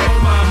all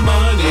my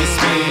money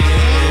spent,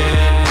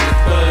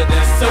 but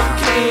that's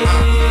okay,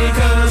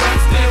 cause I'm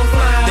still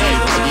fly.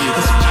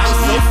 I'm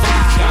so fly.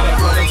 Gotta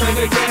go and take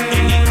a game.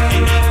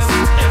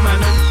 And my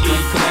new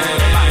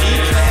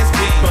E-class,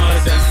 but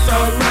that's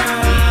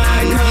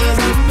alright, cause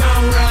I'm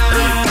alright.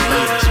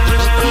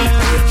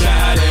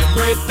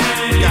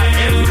 Got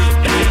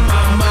everything in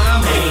my mind,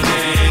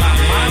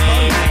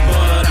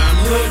 but I'm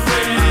good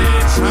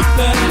rich.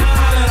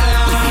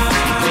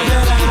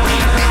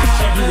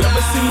 Have you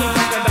ever seen a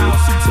crocodile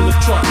seats in the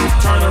truck?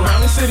 Turn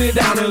around and sit it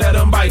down and let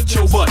them bite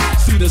your butt.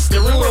 See the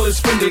steering wheel is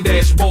Fendi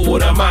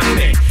dashboard of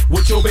mine.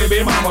 With your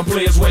baby mama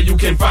plays where you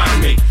can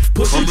find me.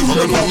 Push it through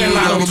the parking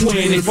lot on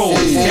 24.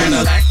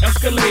 Cadillac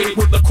Escalade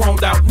with the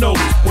chromed out nose.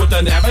 With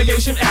the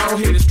navigation arrow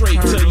headed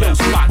straight to your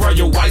spot. Where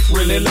your wife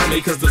really love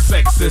me cause the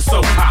sex is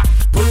so hot.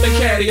 Put the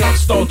caddy up,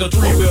 start the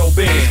 3-wheel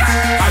Benz.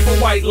 Hyper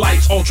white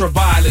lights,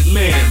 ultraviolet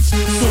lens.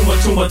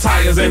 Suma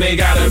tires and they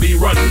gotta be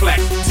running black.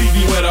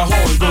 TV where the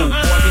horn go.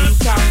 When you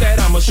top that,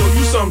 I'ma show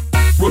you some.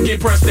 Rookie,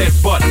 press that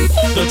button.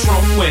 The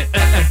trunk went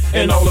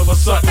and all of a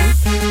sudden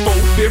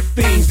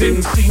 415s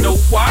didn't see no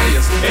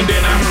wires. And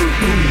then I heard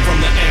boom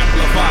from the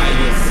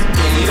amplifiers.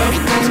 Get up,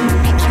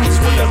 it's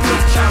with the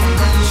bitch out.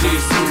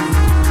 Jesus,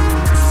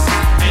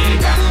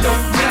 ain't got no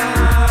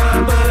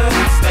job, but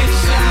I stay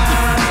shy.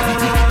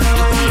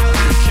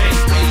 Can't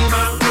pay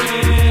my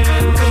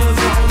rent, cause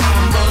all my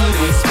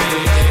money's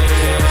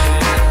spent,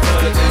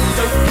 but that's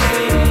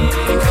okay,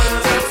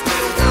 cause I'm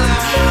still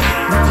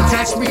fly.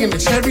 Catch me in the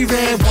cherry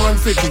red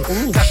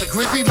 150. Got the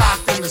grizzly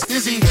locked in the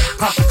stizzy.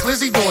 Pop the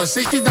glizzy doing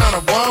 60 down a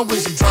one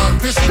wizzy.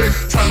 Drunk pissy.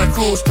 Trying to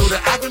cruise through the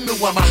avenue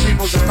while my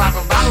people just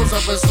popping bottles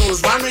up as soon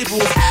as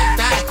rendezvous.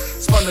 That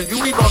spun the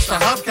uni boats to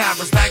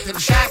hubcappers back to the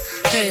shack.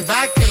 Came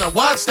back in a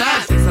watch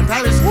that. From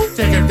Paris,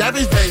 taking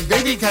Debbie's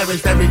baby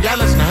carriage, very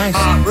yellows. Nice.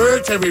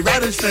 Bird, cherry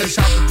radish, fish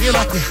out the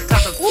dealer.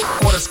 Got the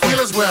for the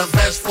squealers, wear a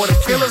vest for the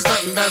killers.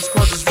 Nothing that's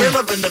cause it's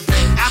realer in the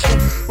big apple.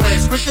 Where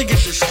it's quick to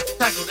get your shit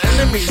tackled.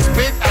 Enemies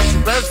spit at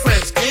your best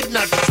friends.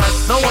 Kidnap you,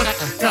 trust no one.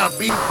 Got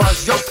beat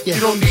buzz, yo. You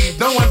don't need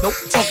no one.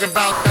 Talking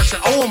about that you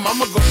owe him.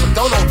 I'ma go for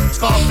Dodo.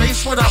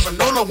 Scarface without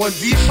Manolo. One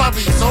deep,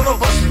 probably solo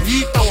bus.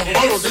 Deep, throwing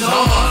bottles. It's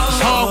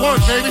hard work,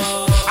 baby.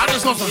 I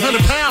just lost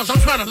 100 pounds. I'm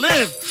trying to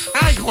live.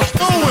 I ain't going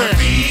nowhere.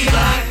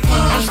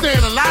 I'm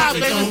staying alive,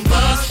 baby. Don't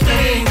bust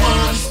day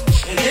once,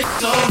 and it's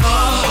so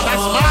hard.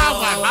 That's my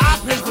wife. I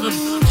pay for them.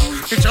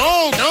 Get your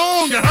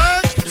own, you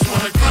heard? Just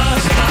wanna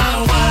crush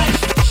my wife.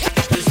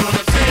 Just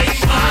wanna take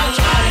my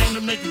time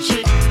to make a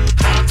chick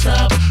hot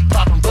tub,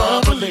 poppin'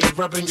 bubbly,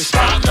 rubbing your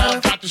spot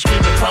love. Got to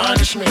scream and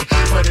punish me,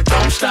 but it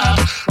don't stop.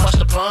 Watch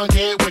the pun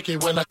get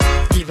wicked when I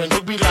even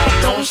look be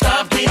like, don't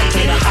stop, get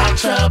a hot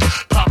tub,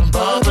 poppin'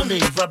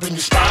 bubbly, rubbing your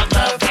spot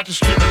love. Got to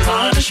scream and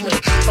punish me,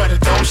 but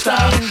it don't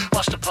stop.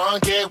 Watch the pun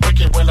get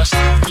wicked when I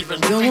even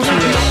look be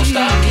like, don't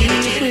stop, get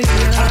it.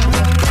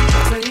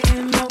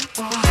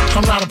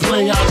 I'm not a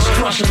player, I just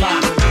crush a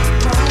lot.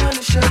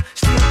 Punisher,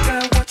 still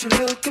got what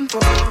you're looking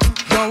for.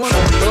 From a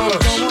thug.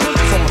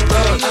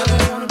 I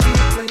don't wanna be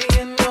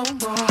playing no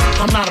more.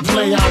 I'm not a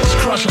player, I just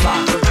crush a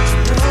lot.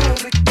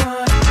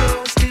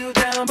 Still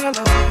down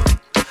below.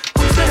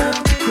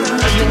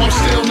 Hey, yo, I'm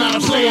still not a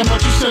player,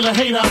 but you still a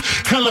hater.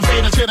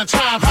 Elevator to the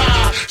top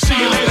high. See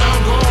you later,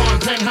 I'm gone.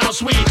 Penthouse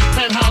suite,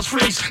 penthouse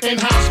freaks,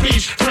 in-house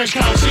beach, French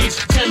couch seats,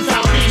 10,000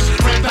 piece,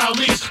 rent out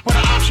lease, with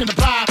an option to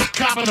buy.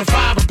 Copping the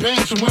 5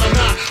 bands, and when I'm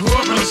not, grew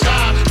up in the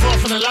sky, born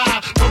from the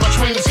lie, put my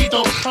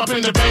traincito up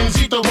in the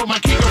Benzito, with my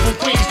Kiko from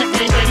Queens,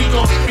 nickname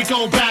Rico. We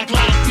go back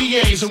like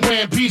PAs and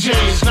wearing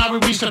PJs. Now we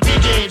reach the P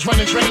gauge,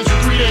 running trains for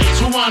 3 days.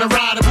 Who wanna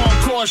ride? It won't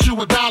cost you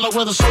 $1,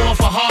 whether sore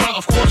for harder.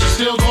 Of course, you're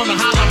still gonna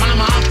holler,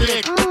 mama, I'm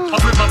thick. I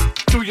rip up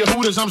through your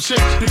hooters, I'm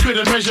sick. You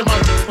couldn't measure my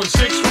with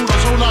 6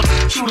 rulers. Hold up,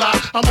 true lie,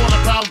 I'm all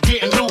about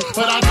getting loot,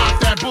 but I knock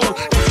that bull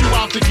if you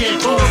out to get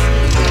cool.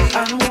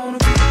 I don't wanna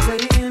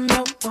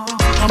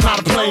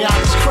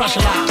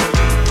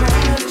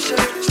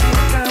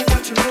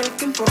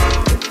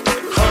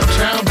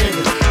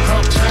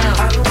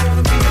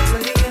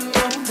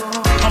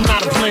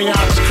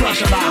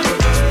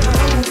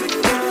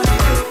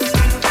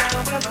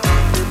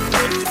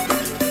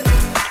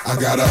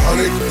got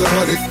 100.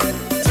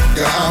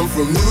 Yeah, I'm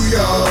from New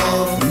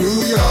York,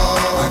 New York.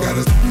 I got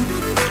a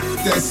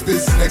that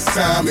spits next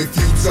time if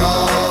you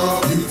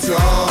talk.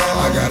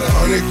 I got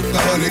 100.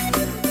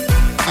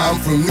 I'm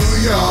from New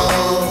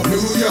York,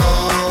 New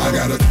York. I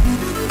got a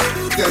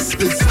that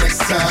spits next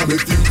time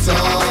if you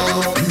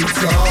talk.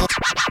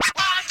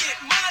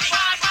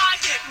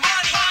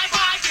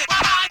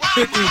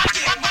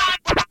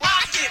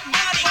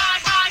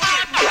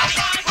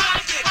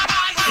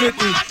 50.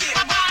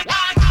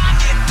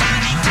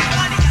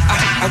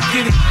 I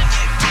get it.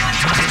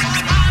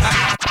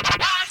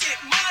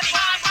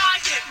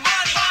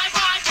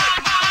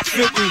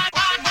 50.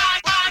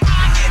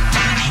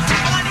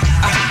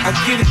 I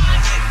get it.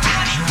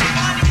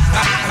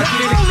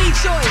 Only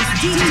choice,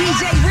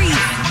 DJ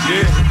Reese.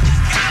 Yeah.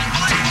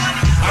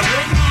 I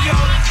run New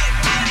York.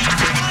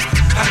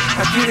 I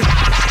get it.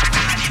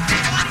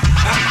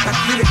 I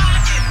get it.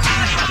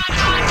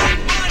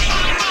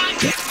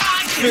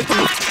 50.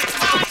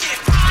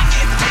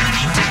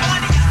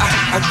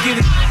 I get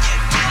it.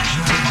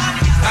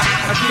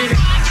 I get it.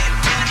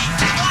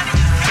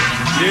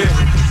 Yeah.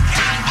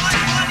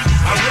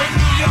 I run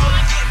New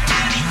York.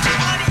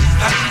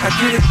 I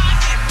get it.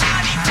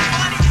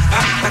 I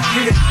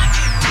get it.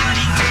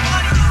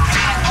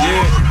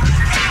 Yeah.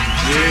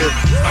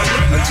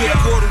 I took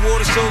quarter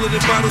water, sold it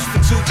in bottles for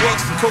 $2.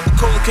 And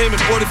Coca-Cola came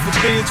and bought it for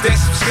billions.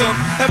 That's what's up.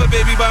 Have a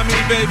baby by me,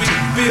 baby.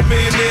 Be a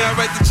millionaire. I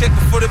write the check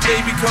before the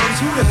baby comes.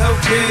 Who the hell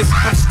cares?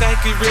 I'm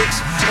stanky rich.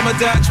 I'ma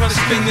die trying to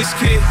spin this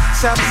kid.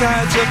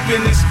 Southside's up in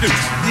this bitch.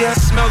 Yeah, I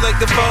smell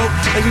like the boat.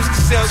 I used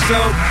to sell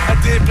soap. I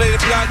did play the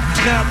block.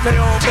 Now I play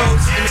on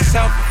boats. In the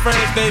south of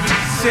France, baby.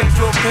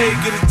 Central pay,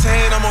 get a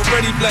tan. I'm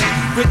already black.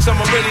 Rich, I'm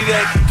already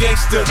that.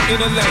 Gangster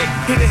in the lane.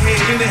 Hit a head,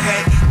 in a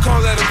hat. Call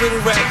that a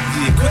little rap.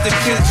 Yeah, quit the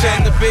chit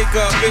chat, the bake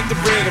the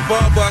bread, the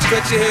barber, I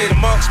cut your head, the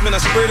marksman,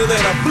 I spray the lead,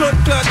 I blood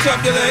clot,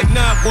 chop your leg.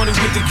 Nah, I want it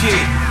with the kid.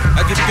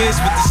 I get biz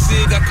with the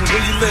cig, I can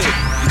really live.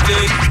 You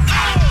dig?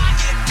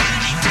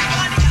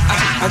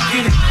 I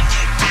get it.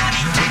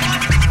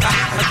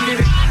 I get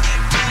it.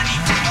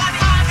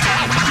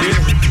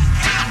 Yeah.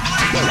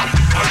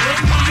 I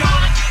run New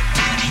York.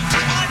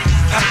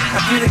 I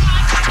get it.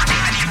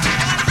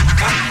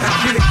 I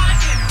get it.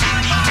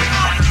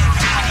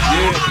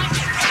 Yeah.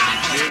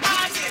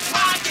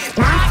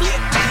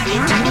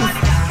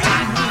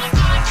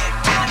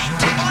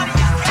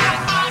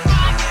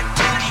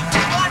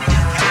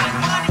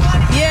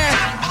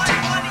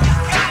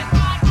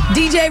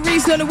 DJ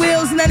Reese on the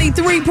wheels,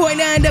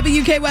 93.9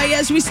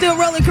 WKYS. We still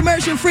rolling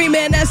commercial free,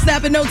 man. Not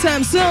stopping no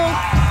time soon.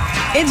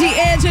 NG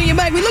Edge on your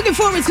mic. We're looking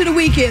forward to the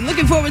weekend.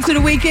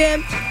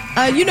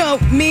 You know,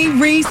 me,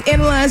 Reese,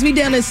 Analyze, we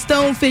down at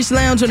Stonefish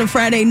Lounge on a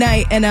Friday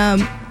night. And I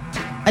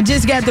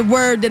just got the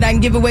word that I can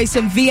give away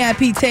some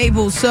VIP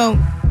tables. So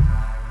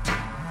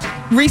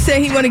Reese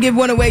said he want to give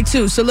one away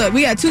too. So look,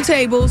 we got 2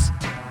 tables.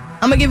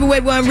 I'm going to give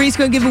away one. Reese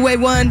going to give away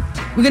one.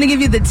 We're going to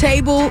give you the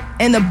table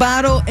and the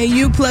bottle and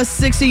you plus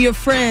 6 of your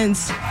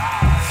friends.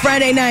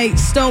 Friday night,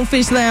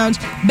 Stonefish Lounge.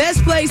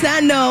 Best place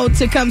I know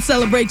to come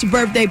celebrate your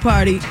birthday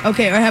party.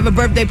 Okay, or have a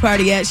birthday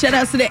party at. Shout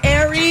outs to the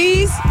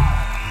Aries.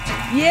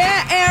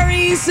 Yeah,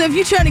 Aries. So if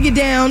you're trying to get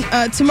down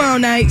tomorrow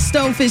night,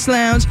 Stonefish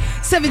Lounge,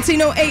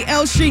 1708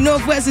 L Street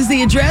Northwest is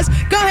the address.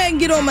 Go ahead and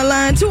get on my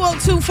line,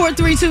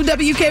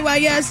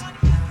 202-432-WKYS.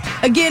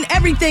 Again,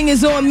 everything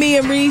is on me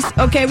and Reese.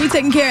 Okay, we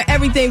taking care of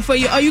everything for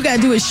you. All you got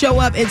to do is show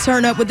up and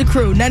turn up with the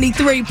crew.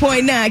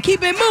 93.9.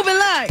 Keep it moving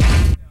like.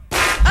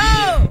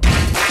 Oh,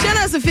 shout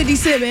out to 50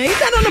 Cent, man. He's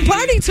not on the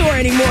party tour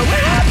anymore. What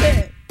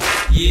happened?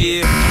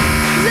 Yeah.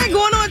 Is that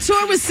going on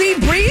tour with C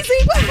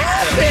Breezy? What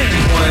happened?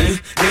 1,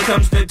 then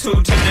comes the 2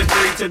 to the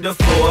 3 to the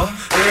 4.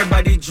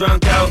 Everybody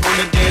drunk out on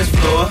the dance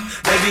floor.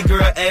 Baby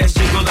girl ass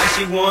jiggle like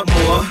she want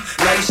more.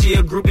 Like she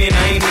a groupie and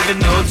I ain't even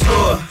no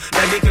tour.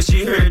 Maybe cause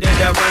she heard that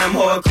I rhyme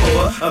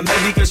hardcore. Or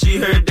maybe cause she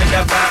heard that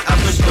I buy out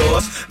the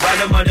stores.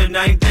 Bottom of the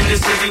 9th in the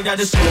city, got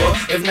the score.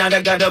 If not,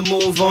 I gotta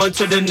move on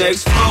to the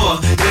next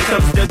floor. Then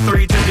comes the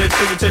 3 to the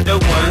 2 to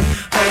the 1.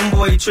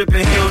 Homeboy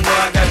tripping, he don't know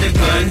I got the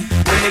gun.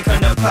 When it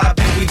come to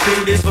poppin', we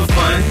do this for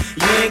fun.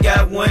 You ain't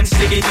got one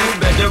sticky, you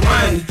better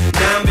run.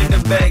 Now I'm in the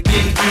back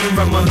getting eaten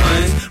from my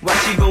huns. While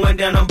she going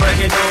down, I'm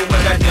bragging on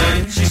what I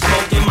done. She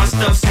smoking my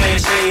stuff, saying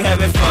she ain't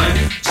having fun.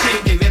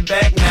 She give it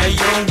back, now you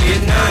don't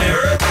get none.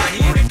 Everybody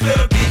in the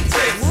club get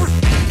texted.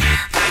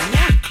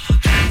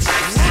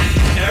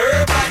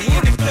 Everybody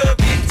in the club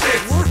get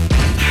texted.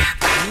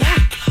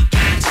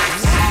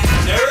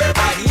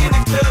 Everybody in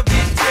the club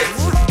get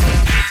texted.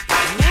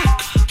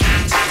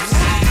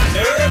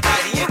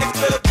 Everybody in the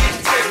club get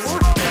texted.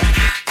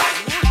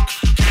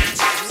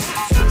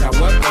 Now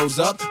what goes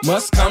up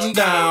must come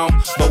down,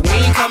 but we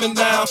ain't coming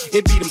down.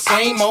 It be them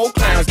same old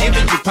clowns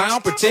giving you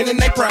pound, pretending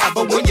they proud,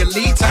 but when you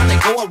leave town, they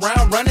go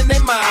around running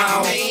their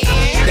mouth.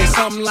 They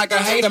something like a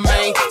hater,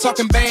 man,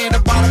 talking bad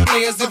about the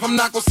players. If I'm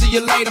not gonna see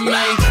you later,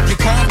 man, you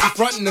can't be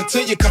fronting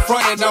until you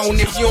confront it on.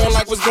 If you don't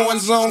like what's going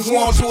on, go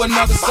on to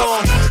another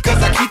song.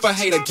 Cause I keep a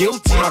hater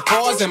guilty. My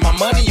cars and my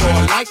money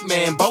are alike,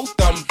 man, both of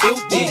them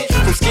filthy.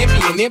 From Skippy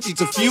and empty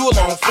to fuel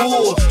on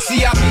full.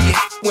 See, I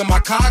be when my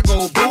car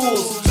go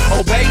bulls.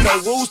 Obey no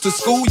rules to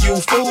school you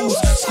fools.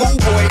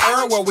 Schoolboy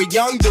Earl with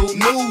young dude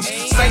news.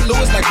 St.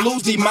 Louis like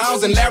Blues D.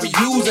 Miles and Larry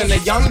Hughes. And the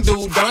young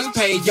dude done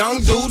pay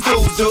young dude.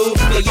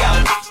 Hey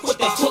yo, what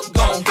the hook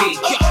gon' be?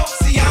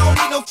 See, I don't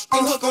need no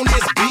fucking hook on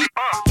this beat.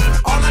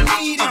 All I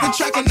need is the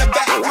track in the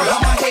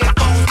background. My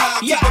headphones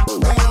loud,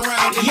 going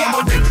around and I'm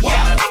a rip.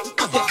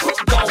 What the hook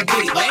gon'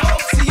 be?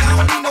 See, I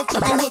don't need no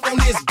fucking hook on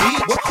this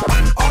beat.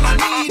 All I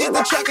need is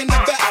the track in the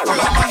background.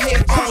 My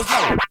headphones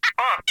loud.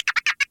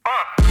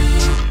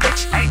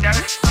 Hey,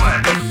 Dirty, what?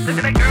 Look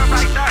at that girl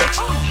right there.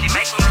 She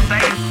make me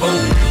say,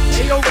 boom.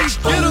 Hey, yo, Reese,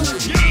 get him.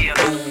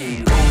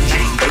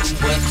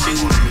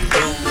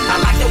 I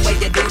like the way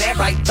you do that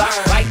right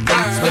there, right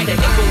there. Swing the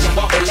hips when you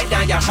walk and let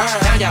down your hair,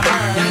 down your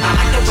hair. I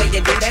like the way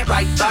you do that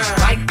right there,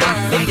 right there.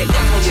 Lift your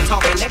lips when you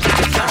talk and let your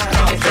turn.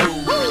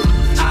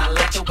 I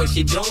like the way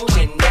she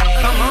doing that.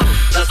 Come on,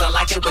 'cause I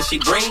like it when she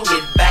bring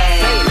it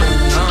back.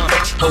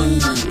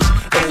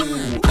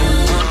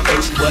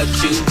 What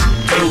you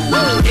do?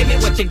 Give me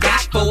what you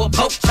got for a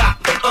poke chop.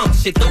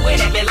 She threw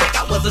it at me like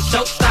I was a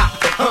showstop.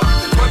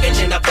 Working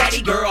in a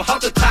fatty girl,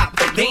 hold the top.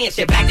 Then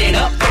she backed it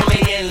up for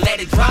me and let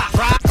it drop.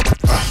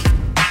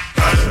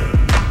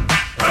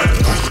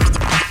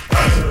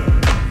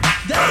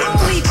 The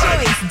only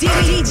choice,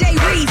 DJ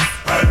Reese.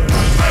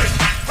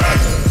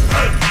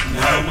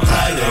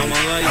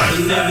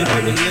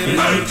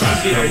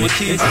 I'ma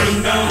keep it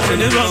going.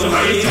 This was a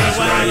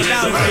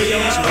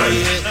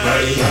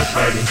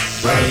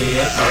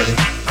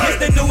It's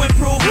the new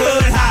improved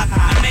hood hop. I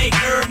make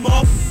herb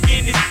more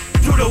in this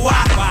to the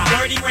wop.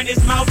 Dirty ran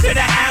his mouth to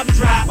the album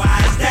drop.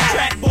 That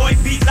track boy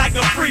beats like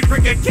a free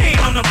bricker king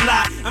on the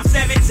block. I'm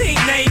 17,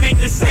 name ain't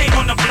the same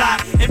on the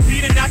block. And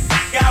Peter knocked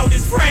out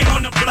his frame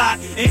on the block.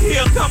 And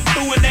he'll come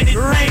through and let it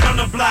rain on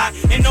the block.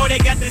 And all they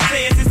got to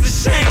say is it's a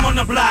shame on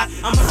the block.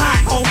 I'm hot,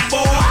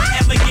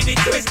 homeboy, ever get it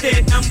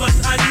twisted. Numbers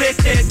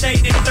unlisted,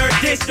 stayed in 3rd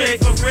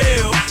district for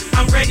real.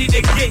 I'm ready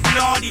to get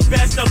naughty,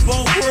 best of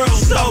both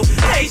worlds. So,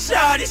 hey,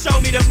 shawty,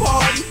 show me the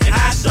party, and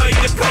I'll show you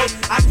the coke.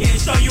 I can't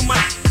show you my,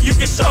 you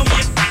can show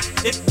me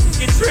if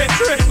it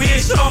trip, we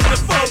ain't show them the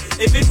folk.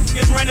 If it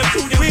gets run up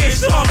to, then we ain't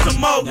show them some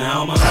more.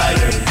 Now I'm a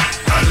lighter,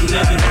 I'm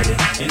living dirty,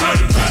 and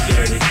I'ma keep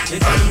dirty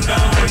until I'm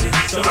done with it.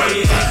 So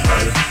ready and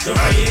party, so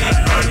ready and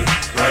party,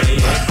 ready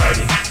and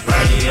party,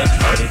 ready and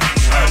party.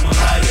 Now I'm a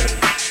lighter,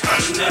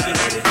 I'm living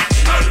dirty,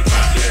 and I'ma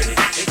keep dirty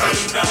until I'm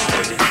done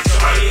with it. So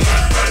ready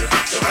and party,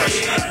 so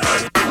ready and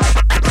party.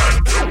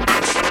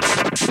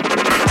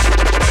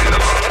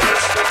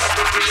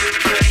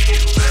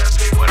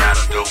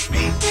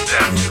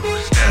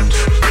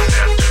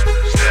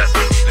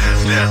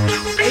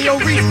 Hey, yo,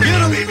 Reese,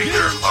 get him.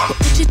 What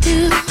would you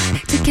do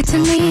to get to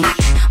me?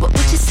 What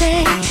would you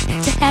say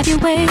to have your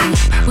way?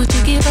 Would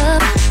you give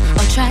up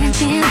or try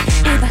again?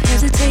 If I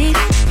hesitate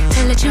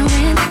to let you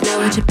in, now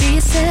would you be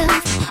yourself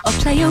or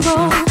play your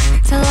role?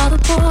 Tell all the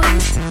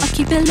boys or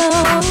keep it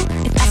low.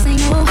 If I say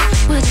no,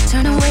 would you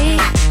turn away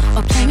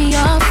or play me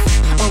off?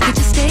 Or would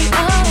you stay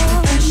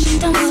up?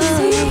 Don't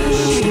succeed.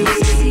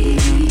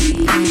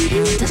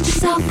 Dust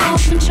yourself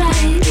off and try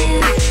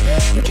again.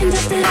 You can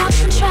dust it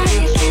off and try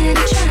again,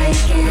 try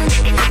again.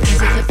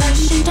 'Cause if the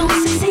version don't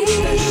succeed,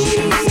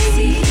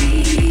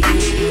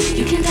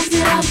 you can dust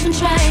it off and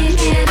try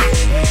again.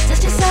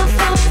 Dust yourself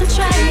off and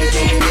try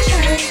again,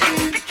 try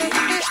again.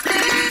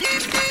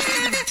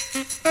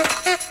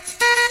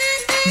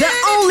 The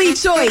only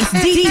choice,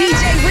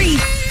 DJ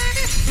Reese.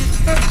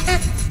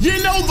 You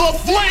know the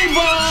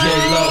flavor.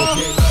 J-Lo.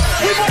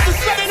 We want to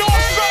set it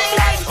off something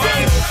like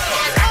this.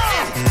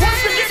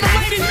 Once again, the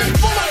ladies in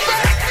full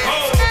effect.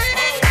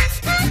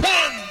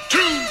 1,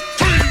 2,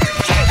 3,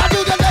 4. I do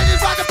the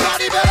ladies like the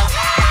party better.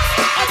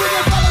 I do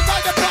the fellas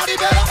like the party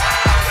better.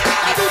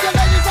 I do the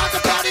ladies like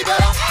the party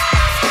better.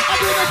 I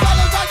do the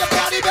fellas like the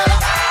party better.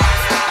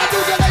 I do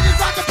the ladies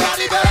like the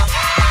party better.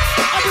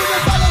 I do the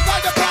fellas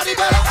like the party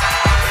better.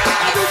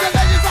 I do the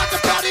ladies like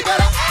the party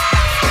better.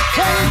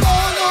 Hey, it's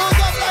going on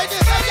up like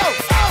this. Hey, yo.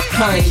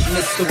 I ain't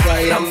Mr.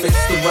 Right, I'm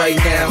Mr. Right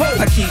now.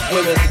 I keep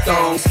women with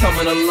thongs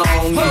coming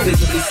along. You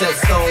visibly set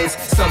stones,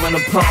 some in a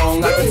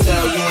prong. I can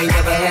tell you ain't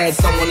never had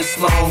someone this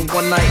long.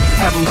 One night,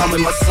 have them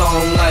humming my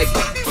song like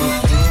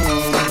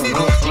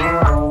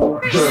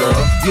girl,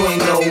 you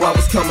ain't know I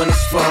was coming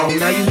this strong.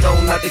 Now you know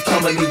not to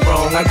come at me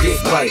wrong. I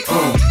get right,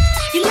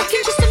 You're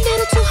looking just a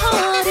little too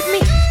hard at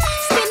me,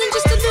 standing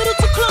just a little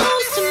too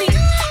close to me.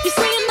 You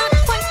say I'm not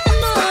quite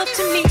enough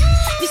to me.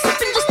 You're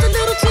sipping just a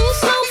little too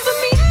slow for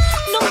me.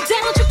 No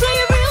doubt you play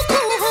it real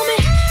cool,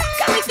 homie.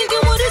 Got me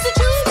thinking, what is it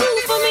you do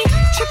for me?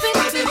 Tripping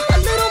a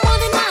little more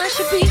than I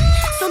should be.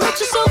 So let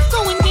yourself go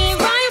and get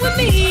right with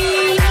me.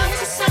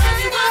 To sign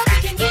you up, we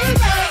can get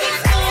right.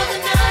 All the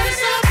night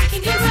is up, we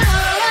can get right.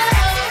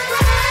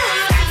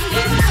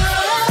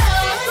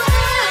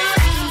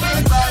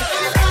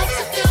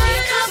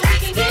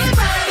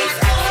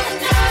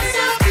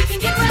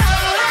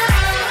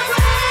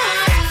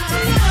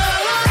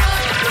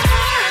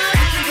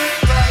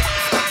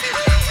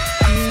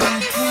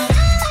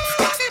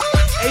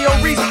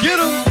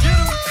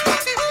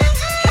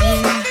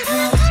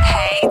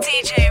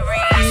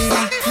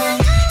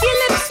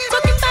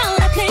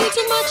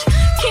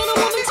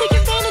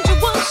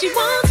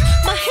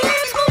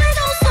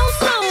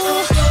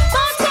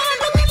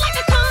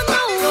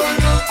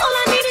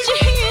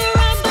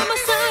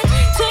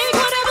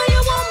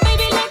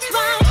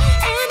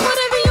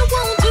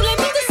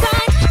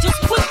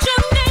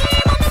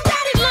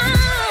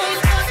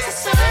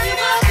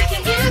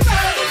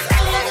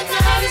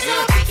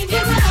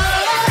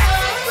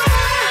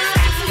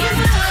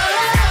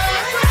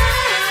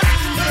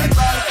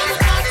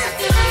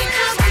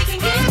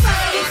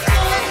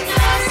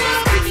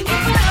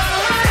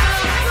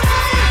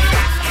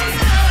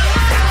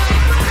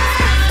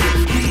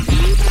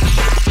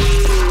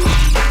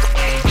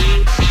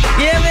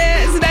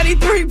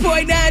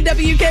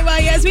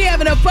 WKYS. We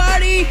having a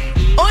party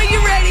on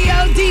your radio.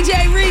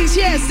 DJ Reese,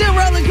 yeah, still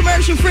rolling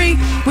commercial free.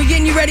 We're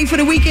getting you ready for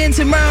the weekend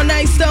tomorrow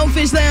night.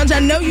 Stonefish Lounge. I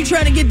know you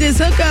trying to get this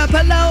hookup.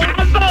 Hello.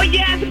 Oh,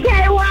 yes,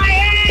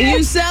 KYS.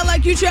 You sound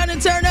like you trying to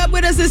turn up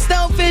with us at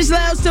Stonefish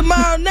Lounge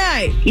tomorrow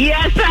night.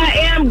 Yes, I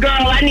am, girl.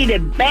 I need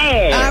it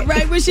bad. All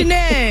right, what's your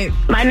name?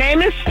 My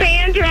name is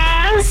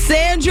Sandra.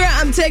 Sandra,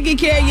 I'm taking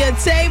care of your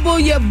table,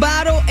 your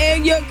bottle,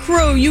 and your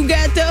crew. You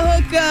got the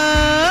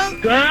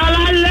hookup. Girl,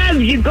 I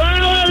love you. Girl,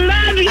 I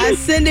love you. I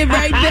send it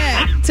right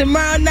back.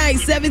 Tomorrow night,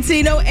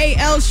 1708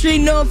 L Street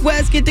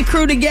Northwest. Get the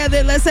crew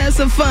together. Let's have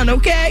some fun,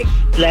 okay?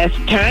 Let's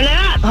turn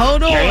up.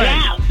 Hold on. Turn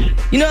out.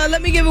 You know what?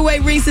 Let me give away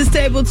Reese's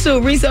table,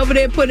 too. Reese over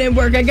there putting in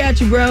work. I got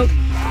you, bro.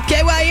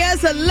 KYS,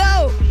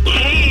 hello.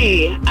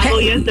 Hey. Oh,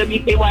 yes,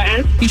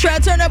 WKYS. You try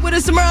to turn up with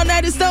us tomorrow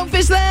night at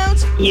Stonefish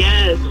Lounge?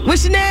 Yes.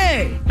 What's your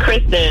name?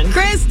 Kristen.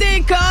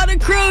 Kristen, call the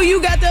crew.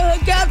 You got the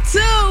hookup,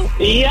 too.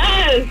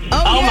 Yes.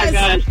 Oh, yes. My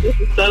gosh. This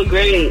is so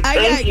great. I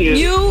Thank got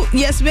you.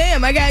 Yes,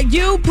 ma'am. I got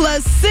you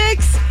plus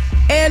 6.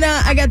 And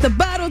I got the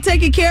bottle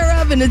taken care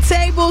of and the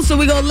table, so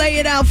we're going to lay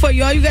it out for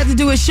you. All you got to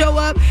do is show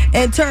up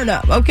and turn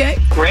up, okay?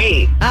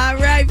 Great. All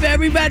right, for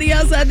everybody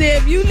else out there,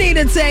 if you need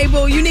a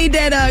table, you need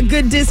that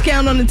good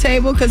discount on the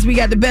table because we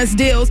got the best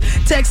deals,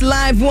 text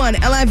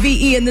LIVE1,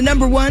 L-I-V-E, and the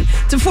number 1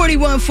 to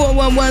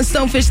 41411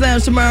 Stonefish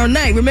Lounge tomorrow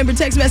night. Remember,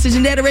 text message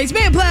and data rates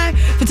may apply.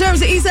 For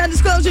terms of Eastside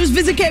disclosures,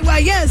 visit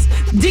KYSDC.com.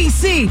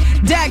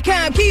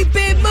 Keep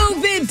it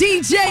moving,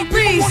 DJ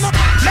Reese.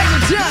 Make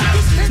them jump,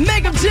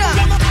 make them jump,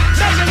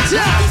 make them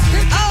jump.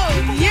 Oh,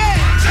 yeah.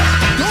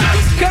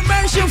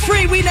 Commercial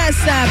free, we not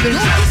stopping.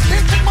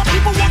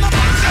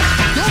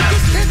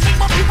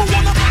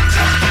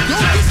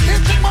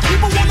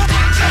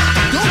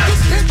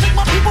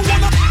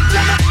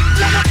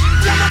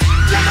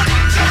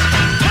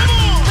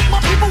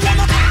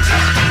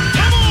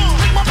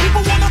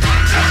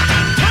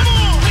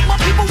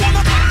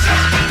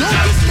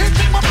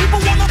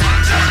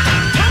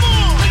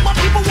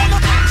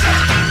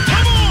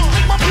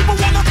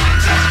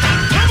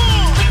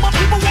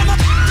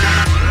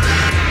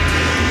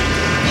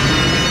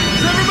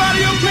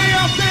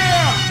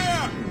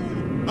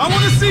 I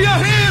want to see your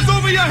hands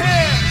over your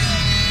heads.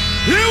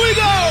 Here we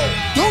go.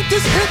 Don't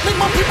this hit make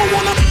my people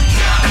wanna?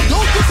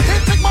 Don't this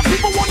hit make my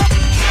people wanna?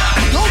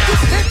 Don't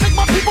this hit make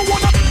my people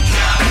wanna?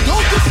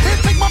 Don't this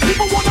hit make my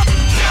people wanna?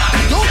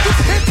 Don't this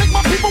hit make my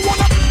people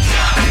wanna?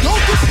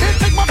 Don't this hit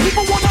make my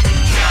people wanna?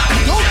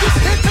 Don't this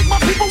hit make my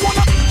people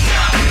wanna?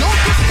 Don't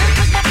this hit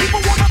make my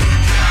people wanna?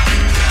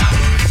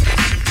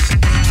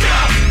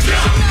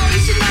 You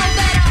should know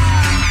that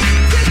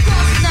Chris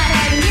Cross is not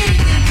having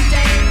anything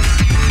today.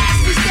 As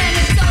we stand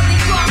up, totally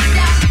crossed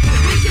out.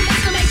 We can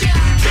make them make you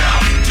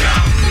jump,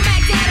 jump. The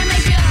Mac Daddy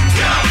make you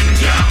jump,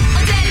 jump.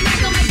 A Daddy Mac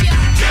will make you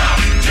jump,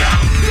 jump.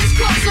 Chris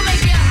Cross will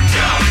make you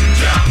jump,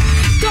 jump.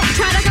 Don't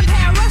try to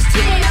compare us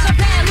to another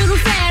bad little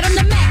fad. I'm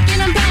the Mac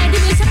and I'm bad.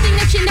 Doing something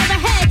that you never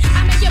had.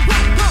 I make you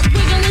bump, bump,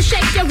 wiggle and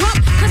shake your rump.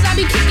 Cause I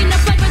be kicking the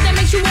flavor that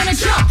makes you wanna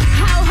jump.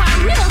 How high,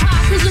 real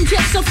high, cause I'm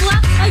just so fly.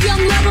 A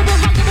young, lovable,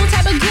 huggable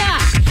type of guy.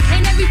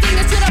 And everything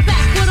is to the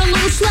back with a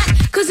little slack.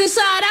 Cause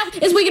inside out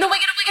is wicked,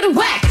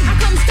 whack. I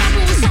come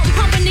stomping with something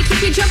pumping to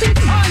keep you jumping.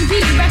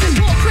 R&B, rapping,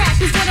 bull crap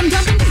is what I'm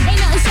dumping. Ain't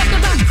nothing soft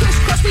about Chris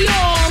Cross, we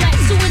all like.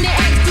 So when they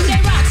ask, do they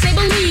rock, say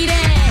believe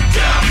it.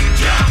 Jump,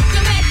 jump.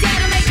 The Mac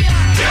Daddy make you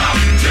jump,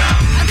 jump.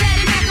 A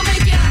Daddy Mac will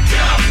make you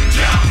jump,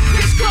 jump.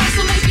 Chris Cross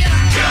will make you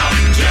jump,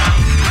 jump.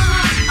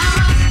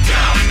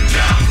 Jump,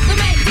 jump. The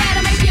Mac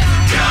Daddy make you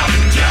jump,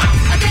 jump.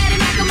 A Daddy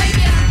Mac will make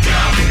you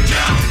jump,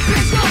 jump.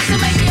 Chris Cross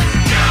will make you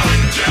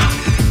jump.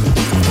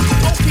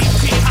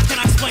 OPP, how can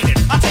I explain it?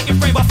 I take it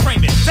frame by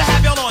frame it. To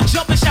have y'all on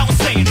jumping, shouting,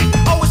 saying it.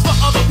 O is for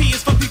other, P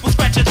is for people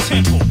scratching the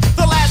temple.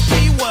 The last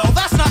P, well,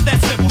 that's not that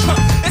simple.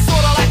 It's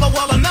sorta like,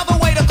 well, another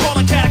way to call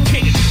a cat a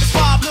king. It's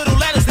 5 little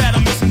letters that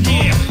I'm missing,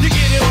 yeah. You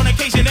get it on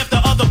occasion if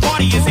the other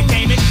party isn't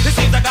gaming. It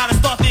seems I gotta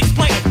start to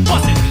explain it.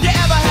 Bust it. You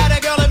ever had a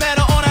girl that met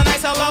her on a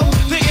nice hello?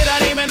 To get her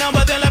name and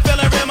number, then let feel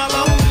her in my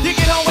low. You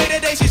get home wait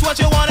today, she's what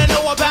you wanna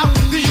know about.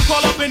 Do you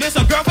call up and it's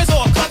a girlfriend's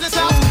or a cousin's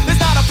house? It's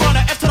not a front,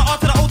 a F to the R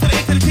to the O to the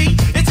A to the T.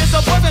 It's just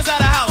a boyfriend's at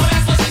a house. Well,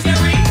 that's what she can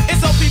read.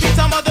 It's OPP,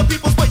 time other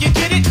people's, but you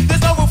get it.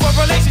 There's no room for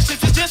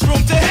relationships, it's just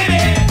room to hit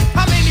it.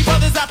 How many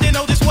brothers out there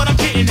know just what I'm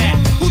getting at?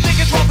 Who think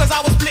it's wrong cause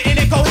I was splitting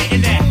and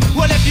co-hitting that?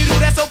 Well, if you do,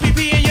 that's OPP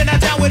and you're not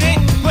down with it.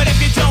 But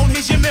if you don't,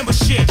 here's your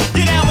membership.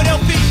 Get down with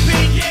OPP.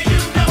 Yeah, you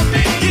know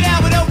me. Get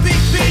down with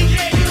OPP.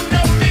 Yeah, you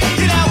know me.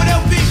 Get down with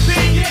OPP.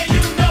 Yeah,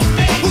 you know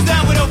me. Who's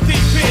down with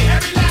OPP?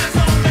 Every line's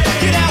on me.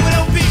 Get down with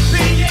OPP.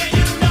 Yeah,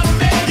 you know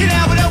me.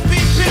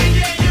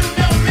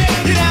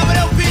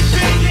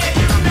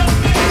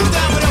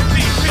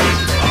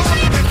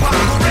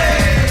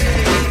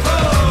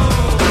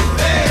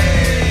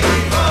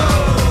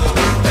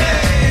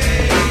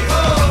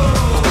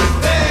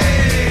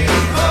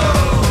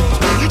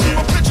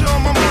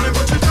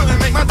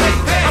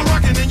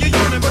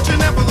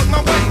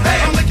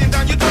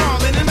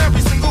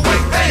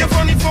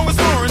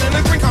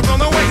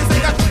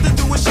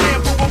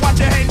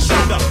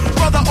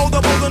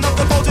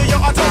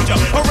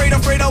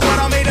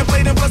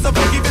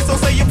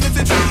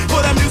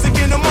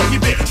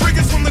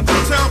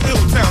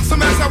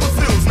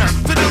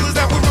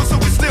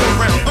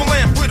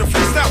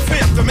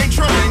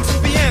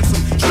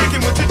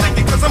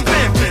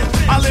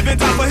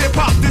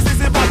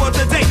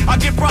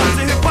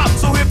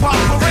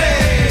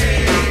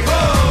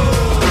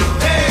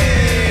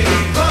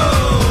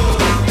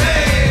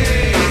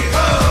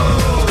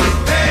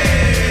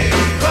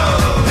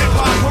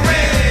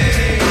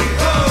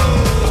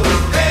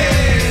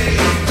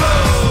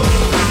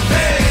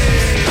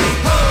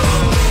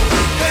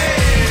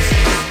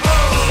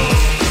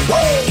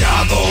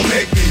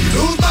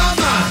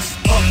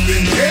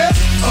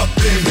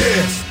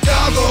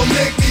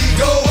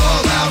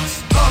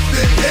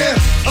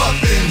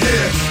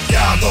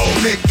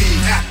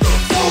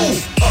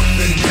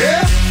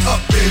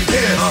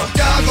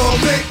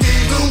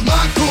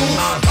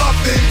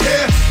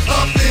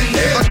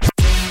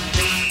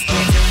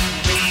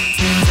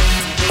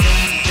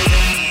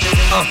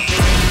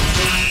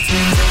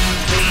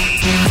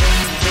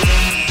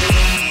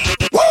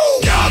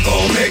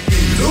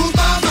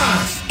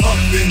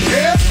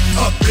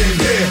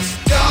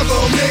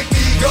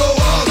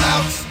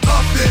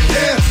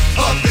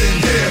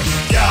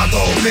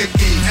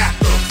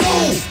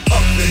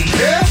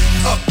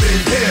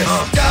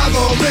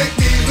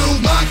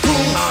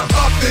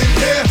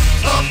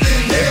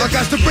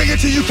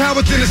 you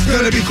cowards, then it's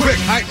gonna be quick.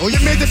 Aight, all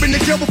your men that been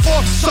to jail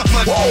before, suck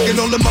my dick. And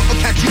all the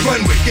motherfuckers you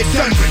run with, get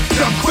done with,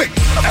 dumb quick.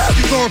 After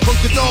you go and poke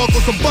the dog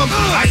or some bum,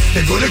 aight,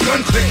 they go to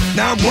gun click.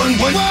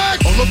 911,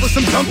 all over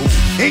some dump.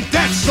 Ain't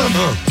that some?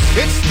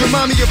 It's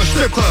remind me of a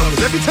strip club.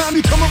 Every time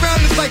you come around,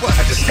 it's like, well,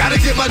 I just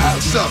gotta get my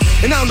dukes up.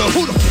 And I don't know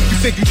who the fuck you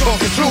think you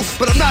talking to,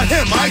 but I'm not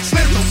him, aight?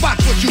 Slim, so watch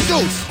what you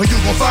do, or you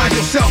gon' find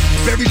yourself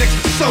buried next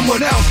to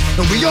someone else.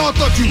 And we all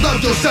thought you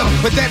loved yourself,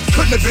 but that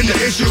couldn't have been the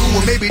issue.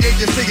 Or maybe they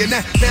just saying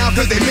that now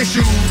cause they miss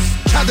you.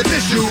 Tried to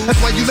miss you, that's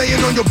why you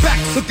laying on your back,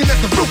 looking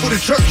at the roof of the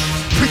church.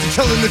 Preacher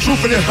telling the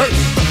truth and it hurts.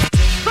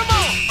 Come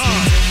on,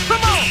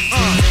 come on,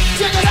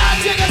 check it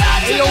out, check it out,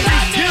 check it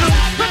out.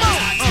 Come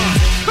on,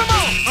 come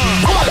on,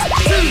 1,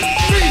 2,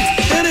 3,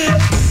 hit it.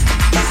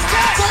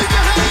 Wave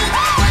your hand,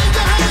 wave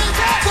your hand,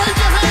 wave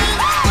your hand,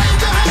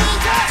 wave your hand,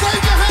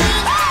 wave your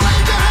hand,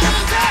 wave your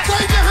hand,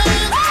 wave your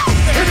hand.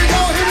 Here we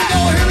go, here we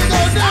go, here we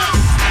go now.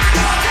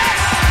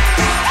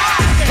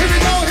 Here we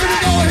go, here we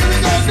go, here we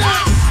go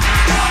now.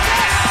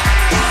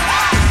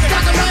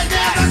 Rock it right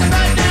now, rock it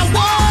right now,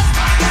 what?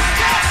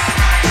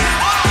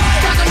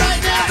 Rock it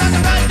right now, rock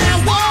it right now,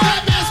 what?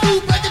 Batman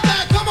Scoop, break it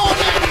down, come on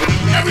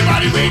now.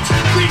 Everybody reach to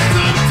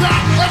the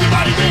top.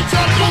 Everybody reach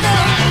up, don't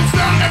stop, don't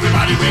stop.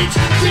 Everybody reach to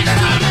the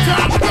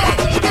top. Go,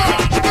 go, go,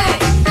 go,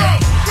 go,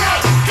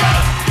 go, go,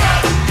 go,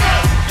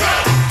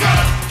 go, go,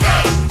 go.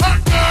 Hot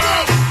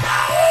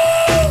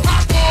girl,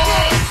 hot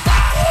boys,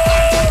 hot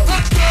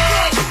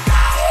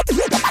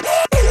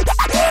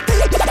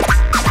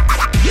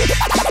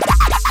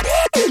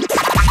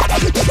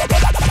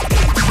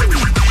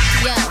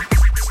Yo,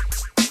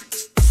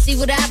 see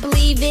what I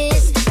believe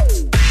is?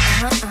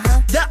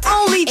 The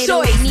only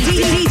choice,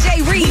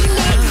 DJ Reed.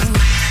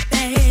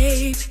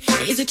 Babe,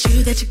 is it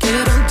true that your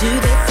girl don't do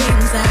the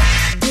things I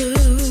do?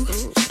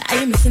 I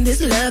am missing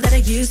this love that I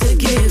used to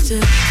give to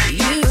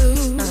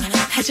you.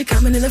 Had you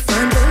coming in the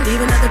front door,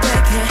 leaving out the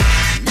back at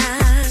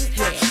night.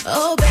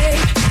 Oh babe,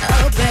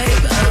 oh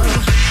babe,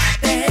 oh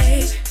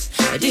babe.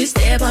 Do you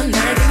stay up all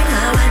night thinking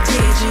how I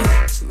did you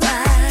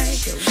right?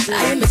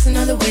 I am missing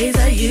all the ways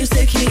I used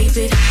to keep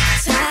it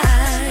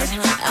tight.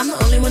 I'm the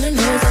only one that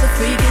knows all the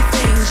freaky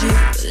things you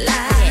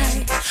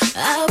like.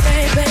 Oh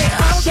baby,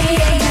 oh she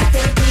ain't got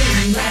that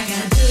boom like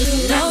I do.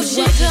 No,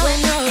 she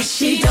don't. No,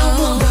 she don't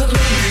want the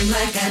boom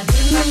like I do.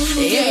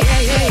 Yeah,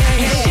 yeah, yeah,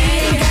 yeah. And she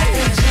ain't got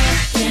that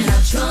junk in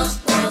her trunk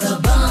or the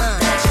bump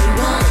that you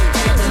want.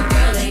 And the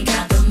girl ain't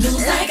got the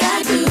moves like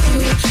I do.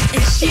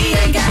 And she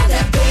ain't got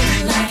that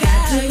boom like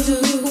I do.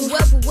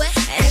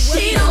 And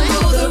she don't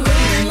move the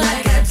room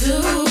like I do.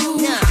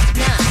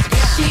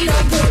 And she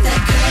don't put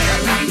that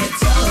girl on your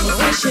toes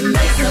when she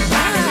makes her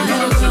body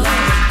roll.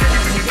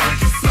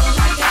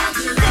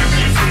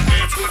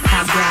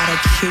 I got a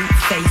cute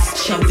face,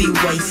 chubby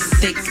waist,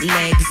 thick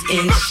legs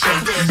in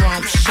shape,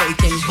 rump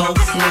shaking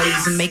both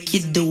ways, make you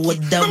do a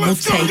double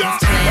take.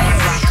 Plan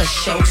rocker,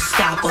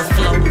 showstopper,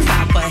 flow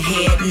popper,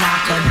 head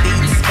knocker,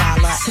 beat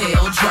scholar,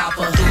 tail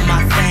dropper. Do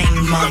my thing,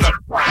 mother.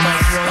 My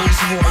Rolls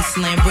Royce,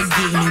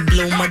 Lamborghini,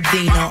 blue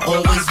Medina,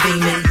 always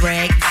beaming,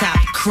 rag top,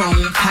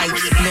 chrome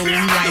pipes, blue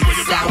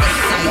lights, out of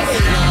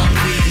sight, long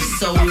weed,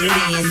 sold in,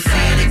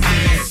 say it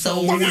again,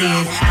 sold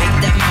in, make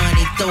that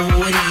money, throw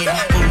it in,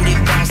 booty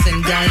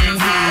bouncing, don't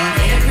hit.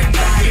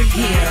 Everybody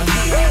here,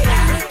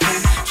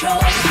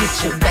 get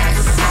your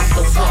backs off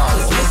the wall,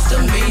 'cause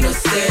misdemeanor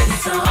said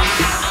so.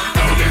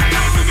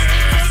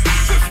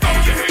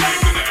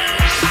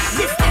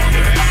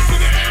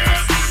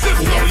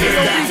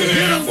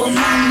 Well,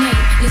 my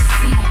name is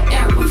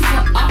Sierra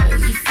for all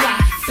you fly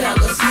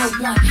fellas. No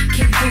one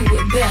can do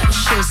it better.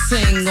 She'll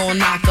sing on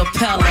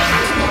acapella.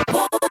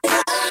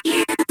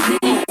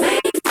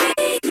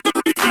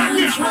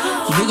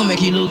 We're gonna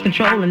make you lose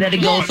control and let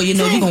it go, for you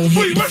know you gonna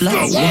hit the flow. I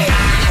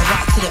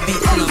rock to the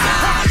beat till I'm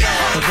high.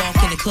 I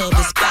walk in the club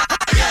is fire.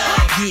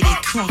 Get it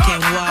crunk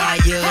and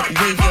wired.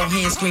 Wave your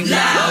hands, scream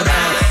louder.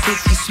 If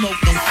you smoke,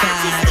 then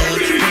fired up.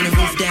 Bring the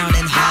roof down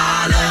and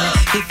holler.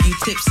 If you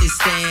tipsy,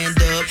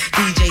 stand up.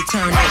 DJ,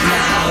 turn it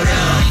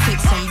louder. Take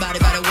somebody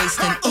by the waist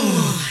and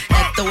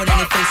that throw it in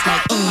your face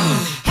like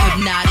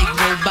hypnotic,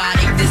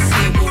 robotic. This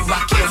here will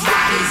rock your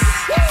bodies.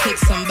 Take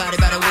somebody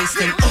by the waist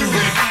and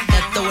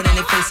that throw it in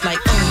your face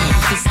like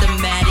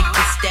systematic,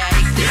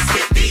 ecstatic. This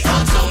hit be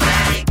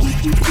automatic.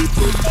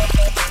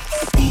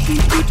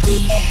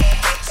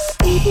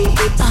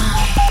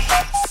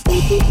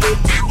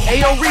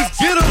 Ayo, Reese,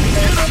 get him!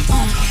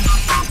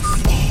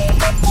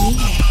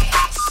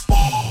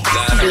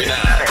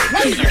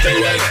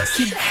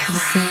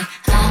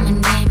 Hi, my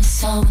name is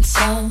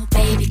so-and-so.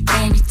 Baby,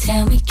 can you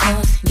tell me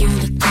yours? You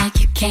look like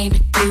you came to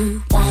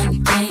do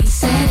one thing.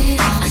 Said it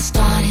all. I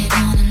started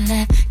on the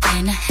left,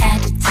 then I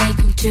had to take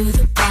him to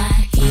the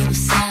right. He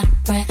was out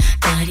of breath,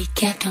 but he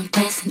kept on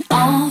dancing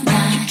all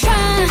night. You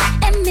try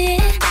to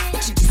admit,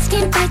 but you just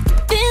can't fight the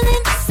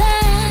feeling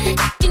inside.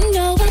 You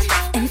know it,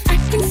 and I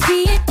can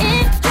see it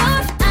in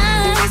your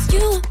eyes.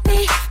 You and me,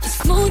 just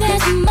smooth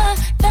as a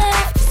mother,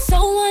 so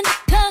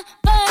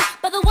undercover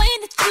by the way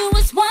that you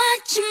was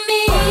watching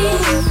me.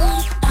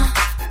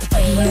 The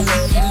way you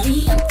look at me,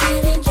 I'm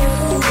feeling you.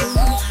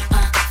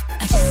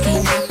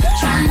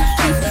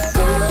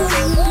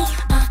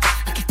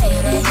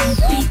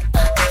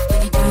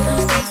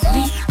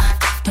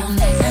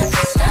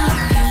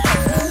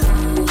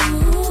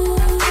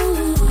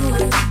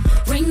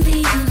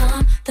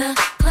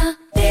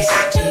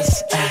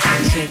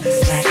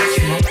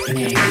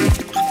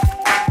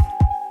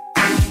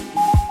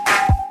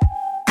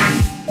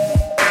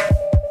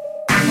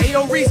 Hey,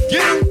 yo, Reese,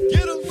 get him,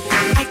 get him.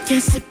 I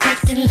can't sit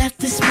back and let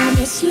this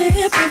moment slip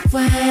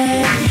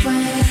away.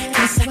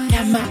 Cause I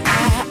got my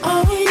eye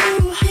on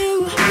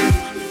you.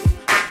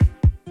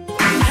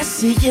 I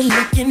see you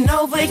looking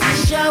over your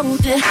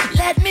shoulder.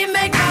 Let me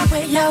make my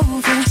way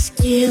over.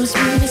 Excuse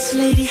me, Miss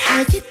Lady,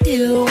 how you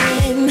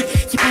doing?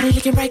 Your body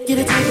looking right, get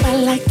a type I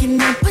like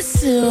and I'm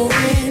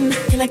pursuing.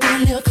 Can I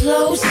get a little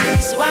closer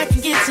so I can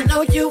get to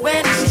know you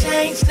and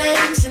exchange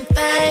names and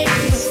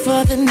things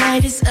before the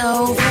night is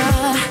over?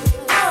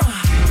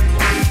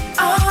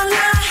 All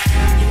I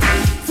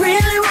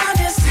really want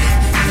is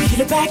for you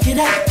to back it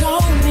up, go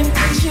and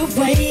put your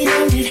weight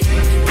on it.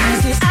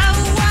 Cause it's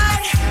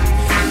outright,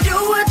 do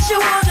what you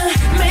wanna,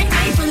 make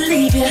me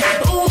believe it.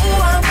 Ooh,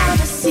 I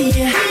wanna see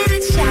you. Hit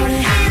it, shout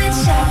it, hit it,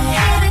 shout it,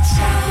 hit it,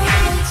 shout it,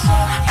 hit it,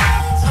 shout it.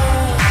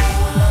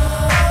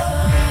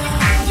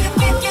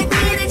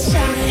 Hit it,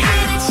 shout it,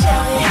 hit it,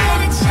 shout it,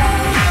 hit it, shout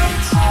it.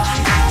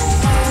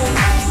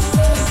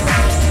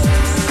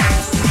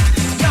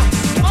 Yo,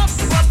 pump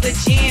up the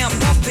jam,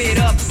 pump it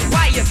up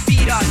while your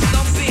feet are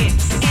thumping.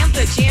 And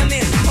the jam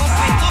is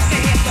pumping. Look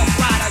ahead, the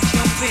crowd are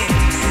jumping.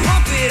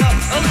 Pump it up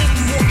a little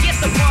more, get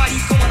the party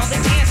going on the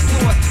dance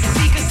floor.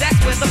 See, cause that's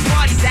where the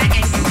party's at,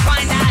 and you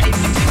find out if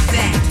you do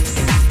that.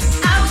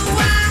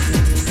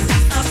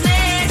 I'm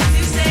glad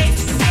you say,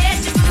 get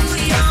your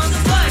booty on the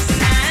floor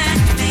tonight.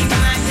 Make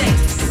my day.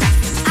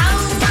 I'm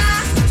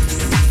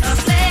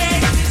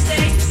glad you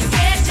say,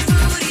 get your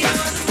booty on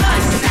the floor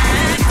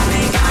tonight.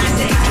 Make my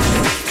day.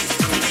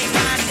 Make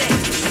my day.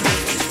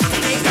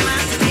 Make my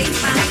day.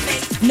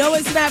 No,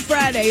 it's not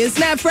Friday. It's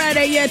not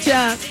Friday yet,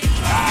 y'all.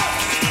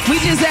 We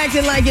just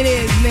acting like it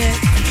is, man.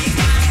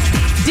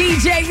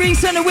 DJ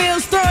Reese on the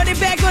wheels, throwing it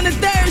back on the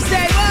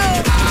Thursday.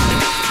 Whoa.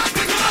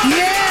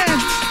 Yeah.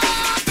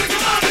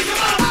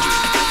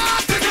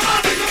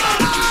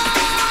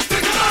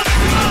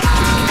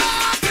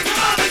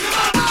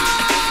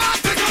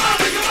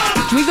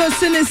 We gonna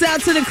send this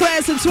out to the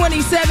class of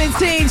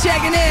 2017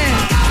 checking in.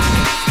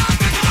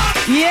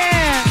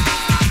 Yeah.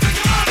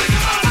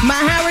 My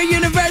Howard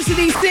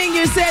University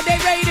seniors said they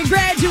ready to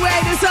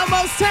graduate. It's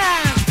almost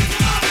time.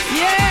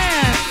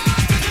 Yeah.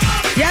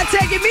 Y'all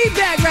taking me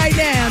back right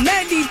now.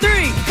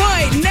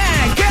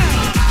 93.9. Go.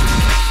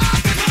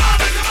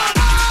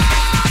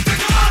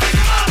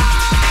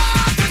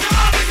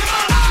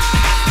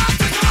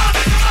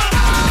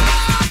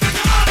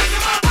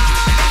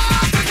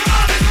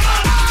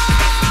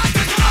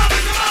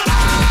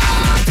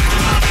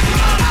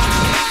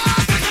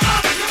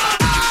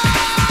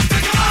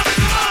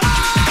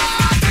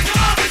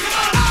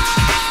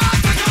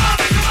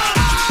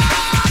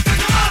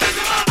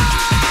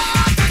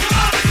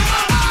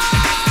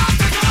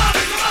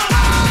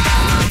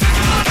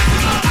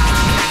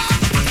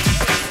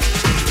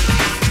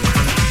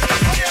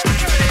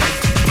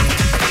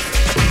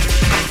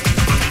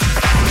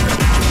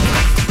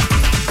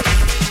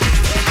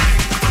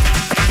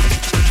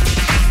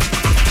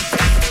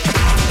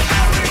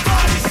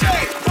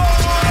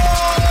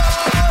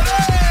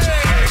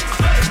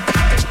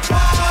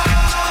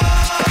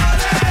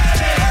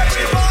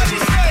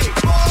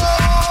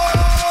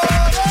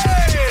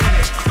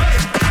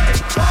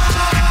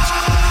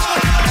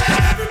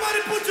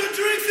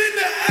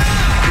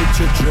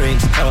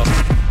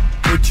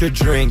 Put your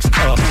drinks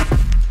up.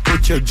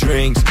 Put your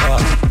drinks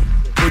up.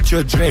 Put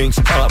your drinks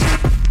up.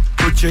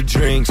 Put your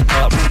drinks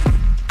up.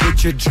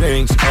 Put your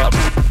drinks up.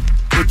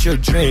 Put your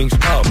drinks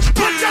up.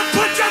 Put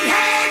your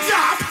hands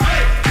up.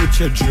 Put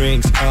your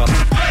drinks up.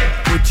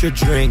 Put your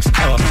drinks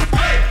up.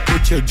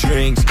 Put your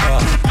drinks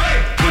up.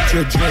 Put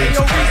your drinks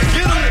up.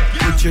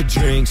 Put your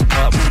drinks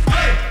up.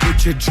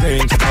 Put your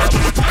drinks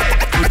up.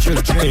 Put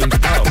your drinks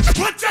up.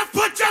 Put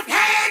your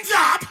hands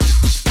up.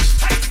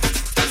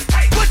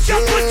 Put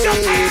your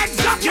hands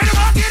up. Get 'em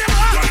up, get 'em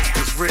up. Life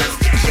is real.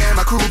 Yeah,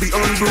 my crew be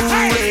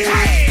unruly.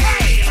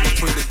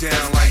 Put it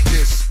down like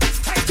this.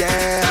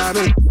 Down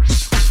and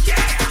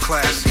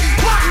classy.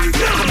 1,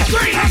 2,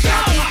 3, let's go.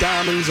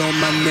 Diamonds on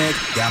my neck,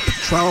 got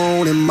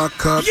Patron in my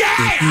cup.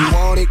 If you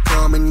want it,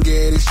 come and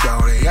get it,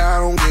 shorty. I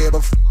don't give a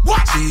f.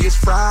 See, it's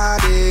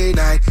Friday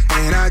night,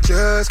 and I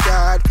just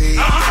got paid.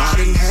 I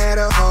done had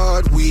a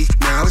hard week,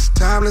 now it's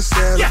time to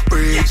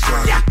celebrate.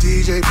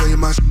 DJ play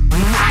my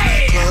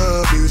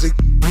club music.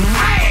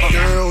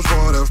 Girls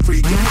wanna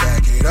freak and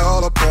back it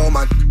all up on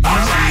my.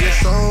 See,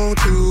 it's on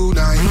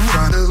tonight,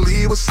 trying to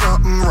leave with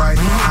something right.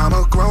 I'm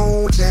a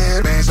grown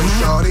man, so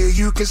shorty,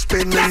 you can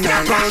spend the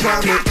night. Cause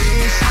I'm the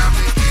ish,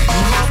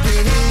 all up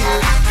in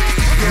here.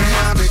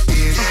 Yeah, I'm the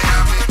ish,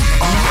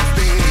 all up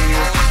in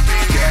here.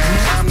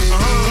 Yeah, I'm the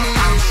ish,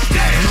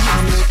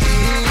 I'm the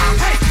ish.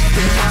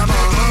 Yeah, I'm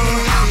a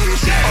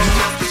ish, all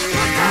up in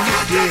here.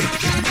 Yeah.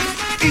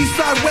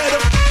 Eastside, where the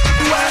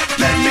you at?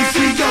 Let me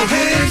see your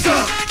hands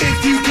up.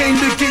 If you came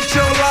to get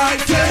your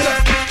life better,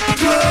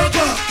 club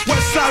up.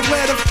 Westside,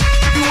 where the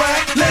you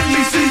at? Let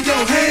me see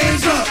your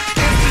hands up.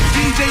 If the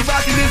DJ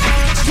rockin' this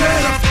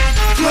straight up,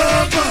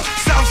 club up.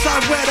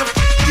 Southside, where the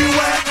you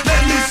at?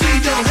 Let me see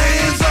your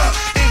hands up.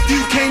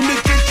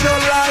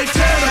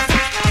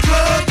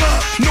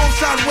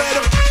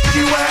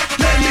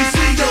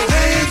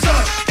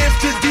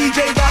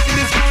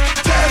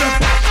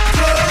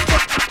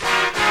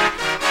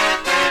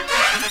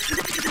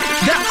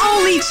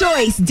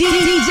 voice,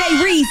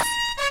 DJ Reese.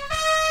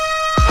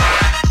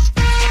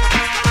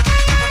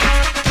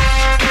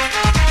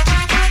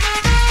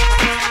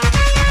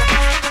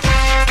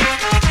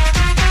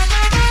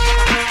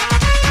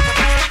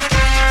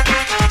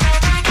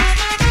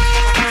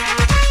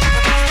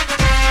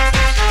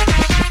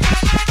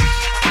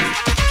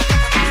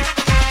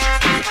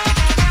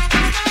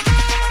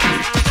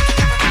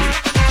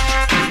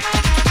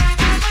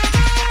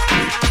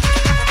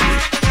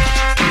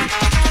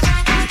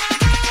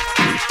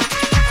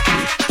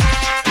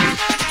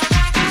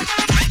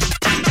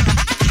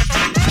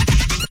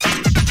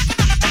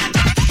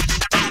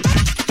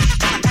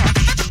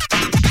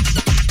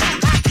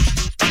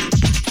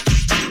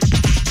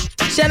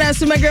 Shout out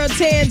to my girl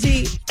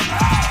Tangy.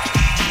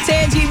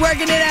 Tangy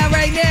working it out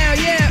right now,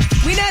 yeah.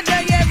 We not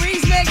done yet,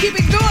 Reese, man. Keep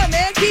it going,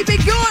 man. Keep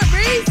it going,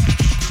 Reese.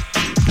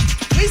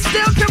 We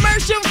still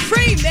commercial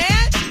free,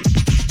 man.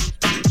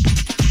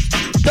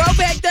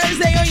 Throwback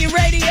Thursday on your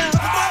radio.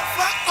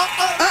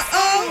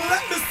 Uh-oh.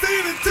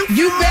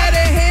 You better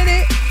hit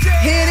it.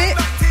 Hit it.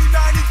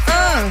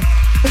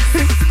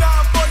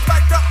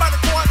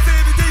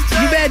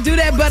 You better do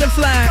that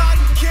butterfly.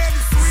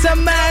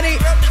 Somebody.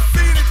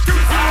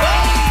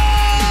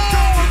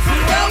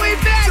 Throw it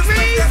back,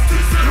 Reese.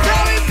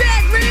 Throw it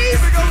back, Reese.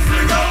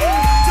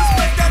 Just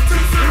make that 2-0.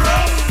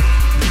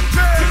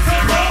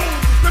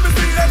 Let me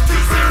see that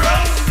 2-0.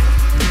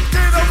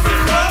 Get up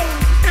and roll.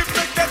 And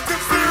make that 2-0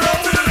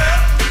 to the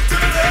left, to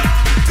the left,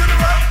 to the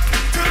right,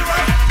 to the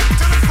right,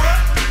 to the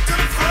front, to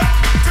the front,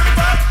 to the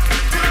back,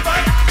 to the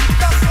back.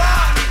 Now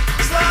slide,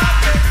 slide,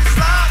 baby,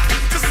 slide.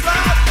 Just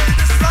slide,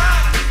 baby,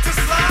 slide.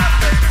 Just slide,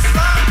 baby,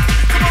 slide.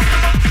 Come on,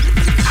 come on.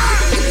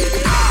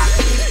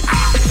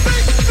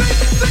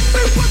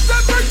 What's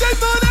that birthday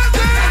money I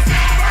dance?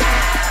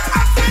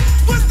 I said,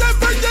 what's that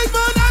birthday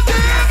money I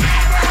dance?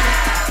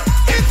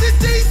 Is it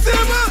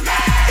December?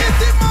 Is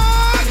it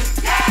March?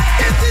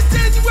 Is it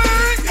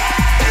January?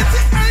 Is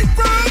it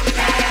April?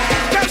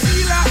 Go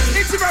Sheila,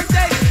 it's your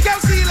birthday. Go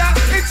Sheila,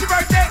 it's your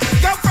birthday.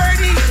 Go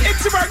Ferdy,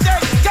 it's your birthday.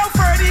 Go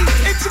Ferdy,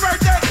 it's your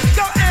birthday.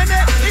 Go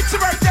Annette, it's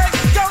your birthday.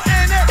 Go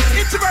Annette,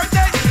 it's your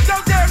birthday. Go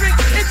Derek,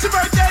 it's your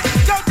birthday.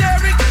 Go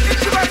Derek,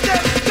 it's your birthday.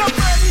 Go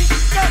Ferdy,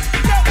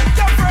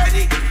 go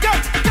Ferdy.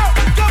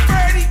 Go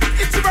Brady,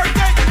 it's your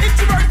birthday, it's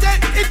your birthday,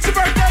 it's your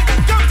birthday.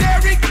 Go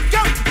Derek,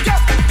 go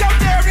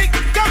Derek,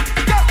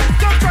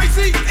 go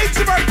Tracy, it's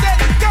your birthday.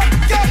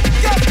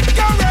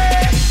 Go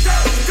Red.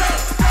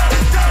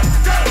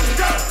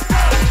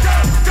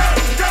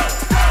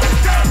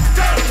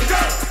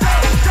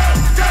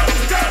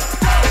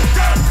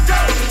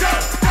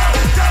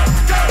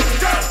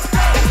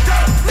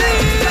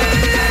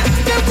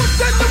 What's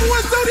that number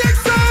one zodiac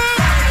sign?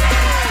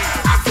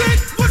 I said,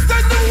 what's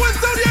that number one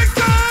zodiac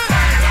sign?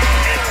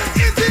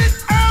 Is it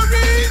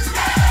Aries?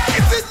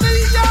 Is it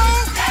Leo?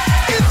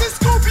 Is it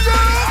Scorpio?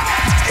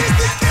 Is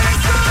it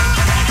Cancer?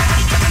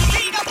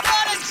 Peanut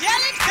butter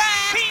jelly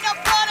time. Peanut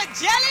butter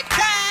jelly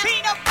time.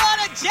 Peanut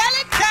butter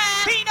jelly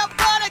time. Peanut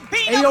butter,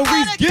 peanut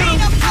butter,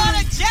 peanut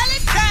butter jelly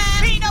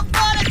time. Peanut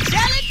butter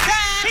jelly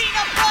time.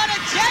 Peanut butter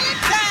jelly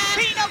time.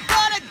 Peanut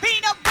butter,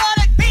 peanut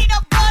butter,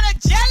 peanut butter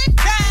jelly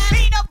time.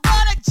 Peanut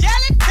butter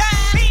jelly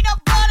time. Peanut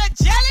butter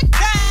jelly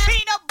time.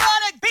 Peanut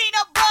butter,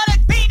 peanut butter,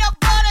 peanut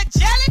butter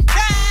jelly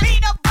time.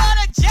 Peanut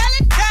butter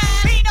jelly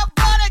time. Peanut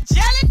butter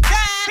jelly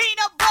time.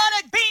 Peanut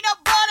butter, peanut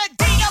butter,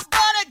 peanut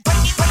butter,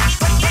 peanut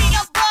butter,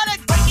 peanut butter,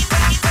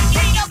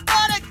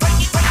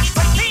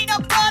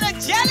 peanut butter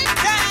jelly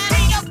time.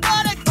 Peanut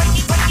butter, peanut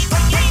butter,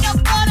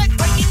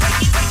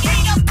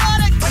 peanut butter,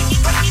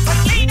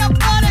 peanut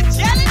butter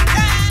jelly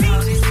time.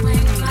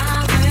 Swing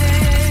my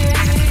way.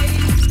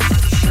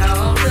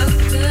 Sure look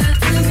good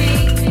to me.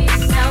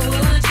 Now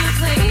would you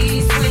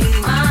please swing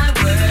my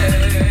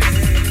way?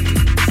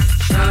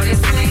 Shorty,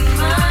 swing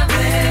my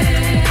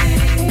way.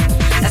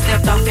 I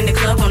stepped off in the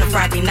club on a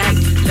Friday night,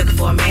 looking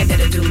for a man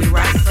that'll do me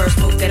right. First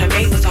move that I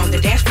made was on the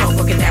dance floor,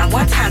 working down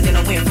one time, then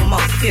I went for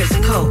more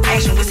physical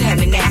action. Was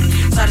happening now?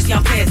 Saw this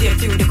young player there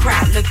through the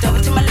crowd. Looked over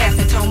to my left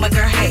and told my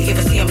girl, hey, if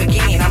I see him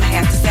again, I'ma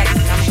have to say,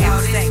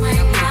 Shorty,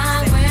 swing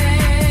my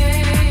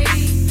way.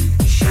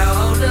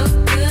 Sure look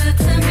good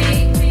to me.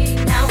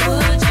 Now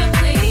would you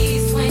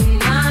please swing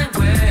my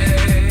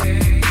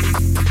way?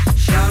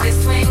 Shorty,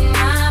 swing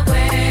my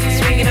way.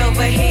 Swing it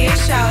over here,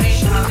 shorty.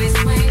 Shorty,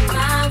 swing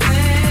my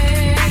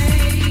way.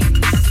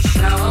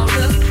 Sure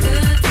look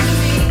good to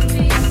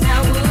me. Now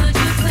would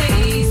you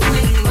please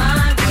swing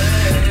my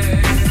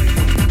way?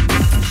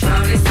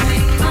 Shorty,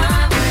 swing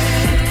my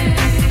way.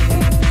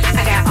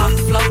 I got off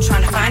the floor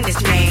trying to find this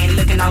man,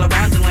 looking all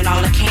around, doing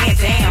all I can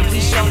to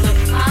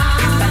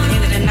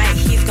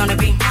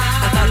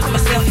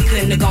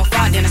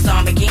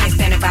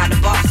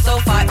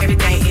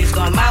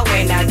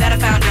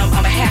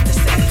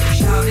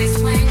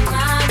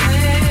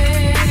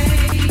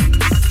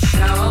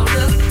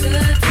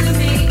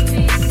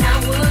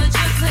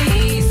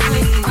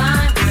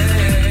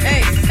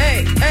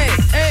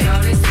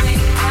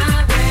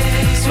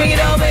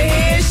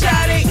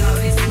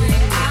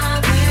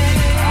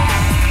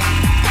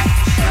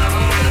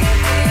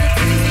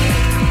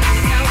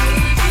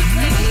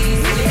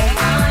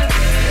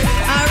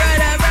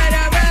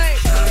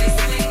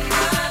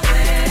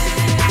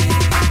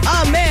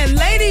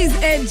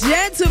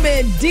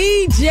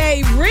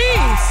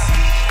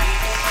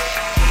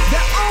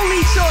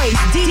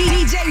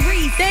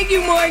Thank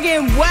you,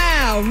 Morgan.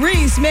 Wow,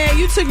 Reese, man,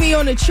 you took me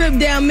on a trip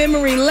down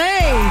memory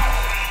lane.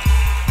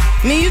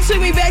 I mean, you took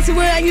me back to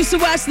when I used to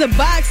watch The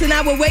Box, and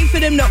I would wait for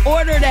them to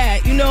order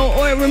that, you know.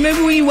 Or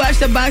remember when you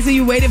watched The Box and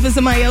you waited for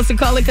somebody else to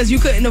call it because you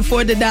couldn't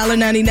afford the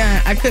 $1.99.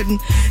 I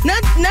couldn't.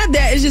 Not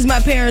that. It's just my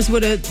parents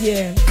would have.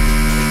 Yeah.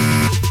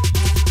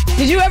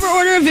 Did you ever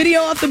order a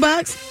video off The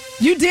Box?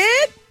 You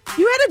did?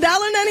 You had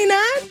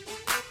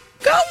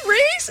 $1.99? Go,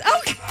 Reese.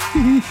 Okay.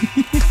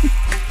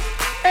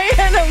 I ain't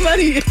had no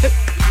money.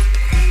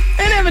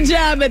 I didn't have a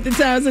job at the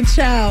time as a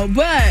child.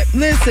 But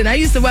listen, I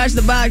used to watch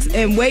The Box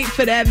and wait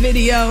for that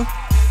video.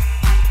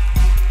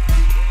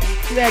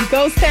 That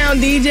Ghost Town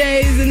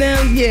DJs and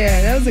them.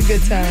 Yeah, that was a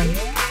good time.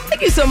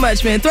 Thank you so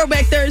much, man.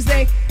 Throwback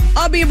Thursday.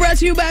 All being brought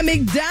to you by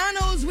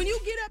McDonald's. When you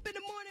get up in the